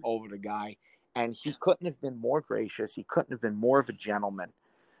 over the guy. And he couldn't have been more gracious. He couldn't have been more of a gentleman.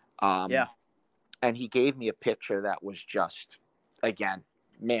 Yeah. And he gave me a picture that was just, again,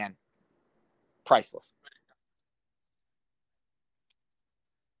 man, priceless.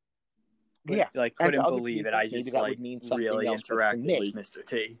 Yeah, like couldn't believe it. I just that would mean something really else, interacted me, with Mr.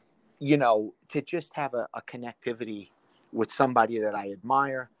 T. To just have a connectivity with somebody that I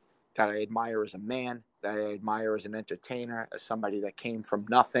admire as a man, that I admire as an entertainer, as somebody that came from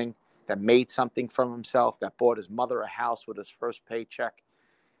nothing, that made something from himself, that bought his mother a house with his first paycheck,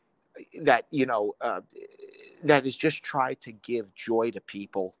 that that has just tried to give joy to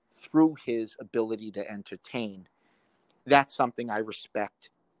people through his ability to entertain. That's something I respect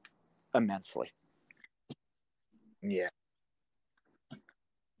immensely. Yeah.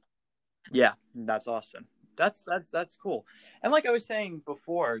 Yeah, that's awesome. That's cool. And like I was saying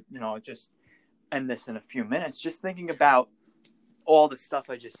before, just end this in a few minutes, just thinking about all the stuff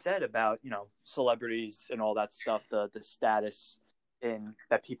I just said about, celebrities and all that stuff, the status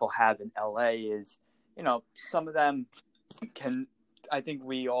that people have in LA is, some of them I think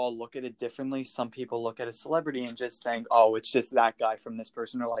we all look at it differently. Some people look at a celebrity and just think, oh, it's just that guy from this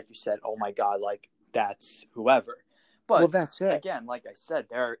person. Or like you said, oh my God, like that's whoever. But well, that's it. Again, like I said,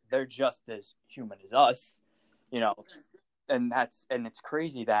 they're just as human as us, and it's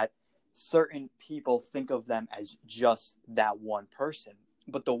crazy that certain people think of them as just that one person.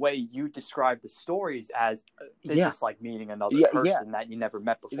 but the way you describe the stories as it's Yeah. just like meeting another Yeah. person that you never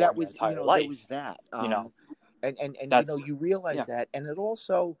met before That in your was, entire there life. was that. You know, And that's you realize that, and it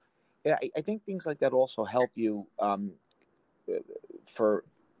also, I think things like that also help you for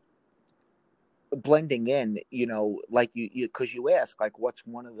blending in. Like because you ask, like, what's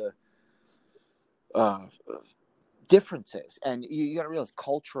one of the uh, differences, and you got to realize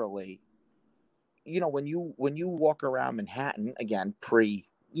culturally, when you walk around Manhattan, again, pre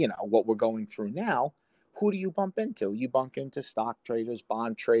what we're going through now, who do you bump into? You bump into stock traders,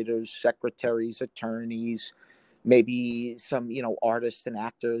 bond traders, secretaries, attorneys, maybe some artists and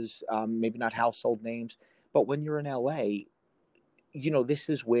actors, maybe not household names. But when you're in LA, this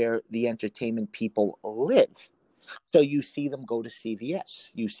is where the entertainment people live. So you see them go to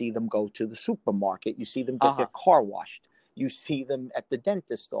CVS, you see them go to the supermarket, you see them get their car washed, you see them at the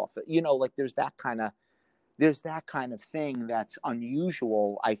dentist office. Like there's that kind of thing that's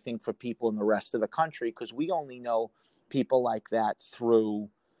unusual, I think, for people in the rest of the country, because we only know people like that through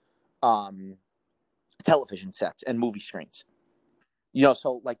television sets and movie screens.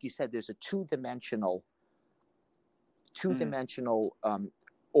 So like you said, there's a two-dimensional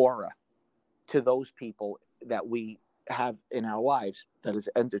aura to those people that we have in our lives that has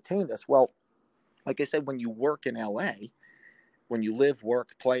entertained us. Well, like I said, when you work in LA, when you live,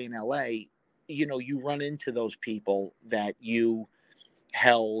 work, play in LA, you run into those people that you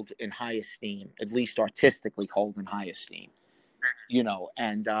held in high esteem, at least artistically hold in high esteem,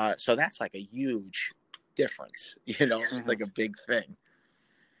 and so that's like a huge difference. It's like a big thing.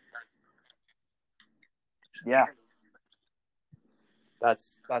 Yeah.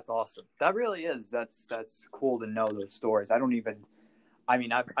 That's awesome. That really is. That's cool to know those stories. I've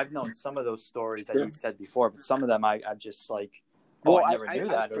known some of those stories that you said before, but some of them I've just like, I never knew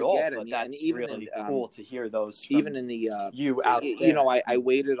that at all. But that's really cool to hear those. Even in the you out there. I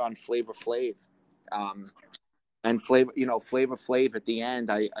waited on Flavor Flav, and Flavor Flav at the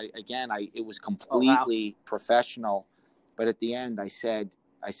end. It was completely professional, but at the end I said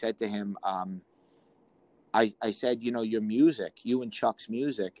to him, I said, your music, you and Chuck's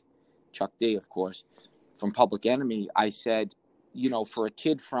music, Chuck D, of course, from Public Enemy. I said, for a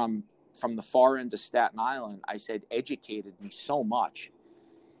kid from the far end of Staten Island, I said, educated me so much.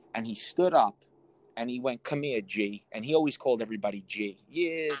 And he stood up and he went, "Come here, G." And he always called everybody G.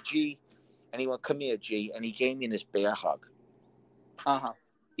 Yeah, G. And he went, "Come here, G." And he gave me this bear hug.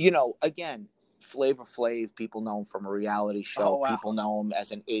 Again, Flavor Flav, people know him from a reality show. Wow. People know him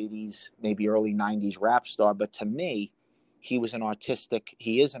as an 80s, maybe early 90s rap star. But to me, he is an artistic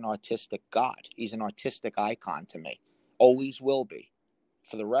god. He's an artistic icon to me. Always will be.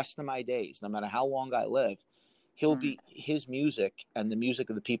 For the rest of my days, no matter how long I live, he'll be, his music and the music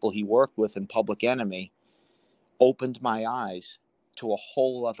of the people he worked with in Public Enemy opened my eyes to a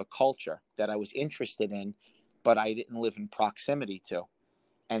whole other culture that I was interested in, but I didn't live in proximity to.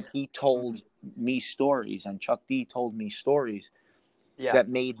 And he told me stories, and Chuck D told me stories that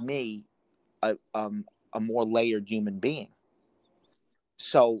made me a more layered human being.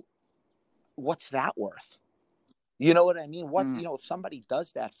 So what's that worth? You know what I mean? If somebody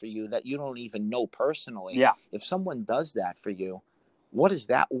does that for you that you don't even know personally, if someone does that for you, what is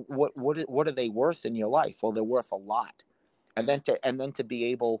that? What are they worth in your life? Well, they're worth a lot. And then to be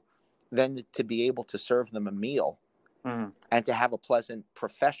able to serve them a meal, and to have a pleasant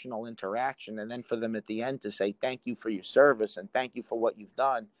professional interaction, and then for them at the end to say thank you for your service and thank you for what you've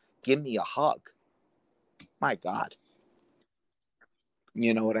done, give me a hug. My God.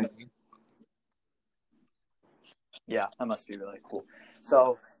 You know what I mean? Yeah, that must be really cool.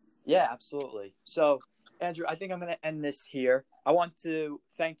 So, yeah, absolutely. So, Andrew, I think I'm going to end this here. I want to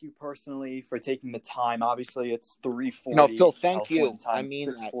thank you personally for taking the time. Obviously, it's 3:40. No, Phil, thank California you. time. I mean,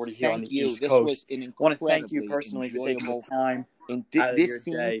 6:40 here on the East This Coast. was an I want to thank you personally for taking the time out of your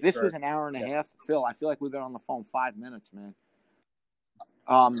day. This was an hour and a half. Phil, I feel like we've been on the phone 5 minutes, man.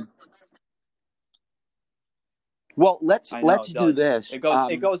 Well, let's do this. It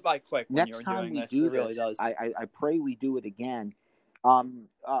goes by quick when you're doing this. It really does. I pray we do it again.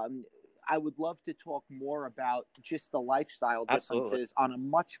 I would love to talk more about just the lifestyle differences on a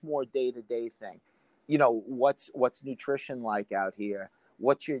much more day-to-day thing. What's nutrition like out here?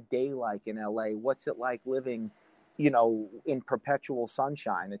 What's your day like in LA? What's it like living, in perpetual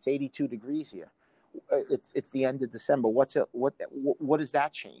sunshine? It's 82 degrees here. It's the end of December. What does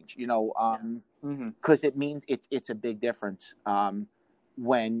that change? Because it means it's a big difference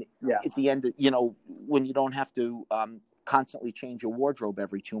when at the end of, when you don't have to constantly change your wardrobe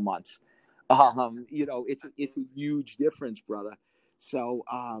every 2 months. It's a huge difference, brother. So,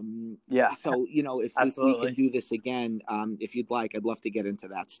 Yeah, so you know, if we absolutely. can do this again, if you'd like, I'd love to get into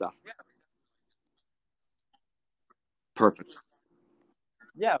that stuff. Perfect.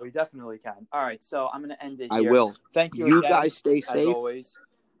 Yeah, we definitely can. All right, so I'm going to end it I here. will. Thank you You again, guys stay as safe. always.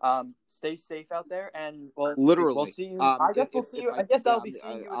 Stay safe out there, and we'll Literally. see you. I guess we'll see If you. I I guess I'll be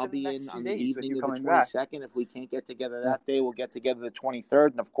seeing you I'll within the be next in few on the days with evening you of the coming back. 22nd. If we can't get together Yeah. that day, we'll get together the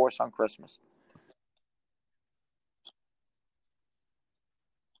 23rd, and of course on Christmas.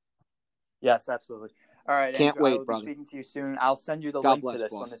 Yes, absolutely. All right, Can't Andrew. I will wait, be brother. speaking to you soon. I'll send you the God link to bless,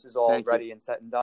 this when boss. this is all Thank you. ready and set and done.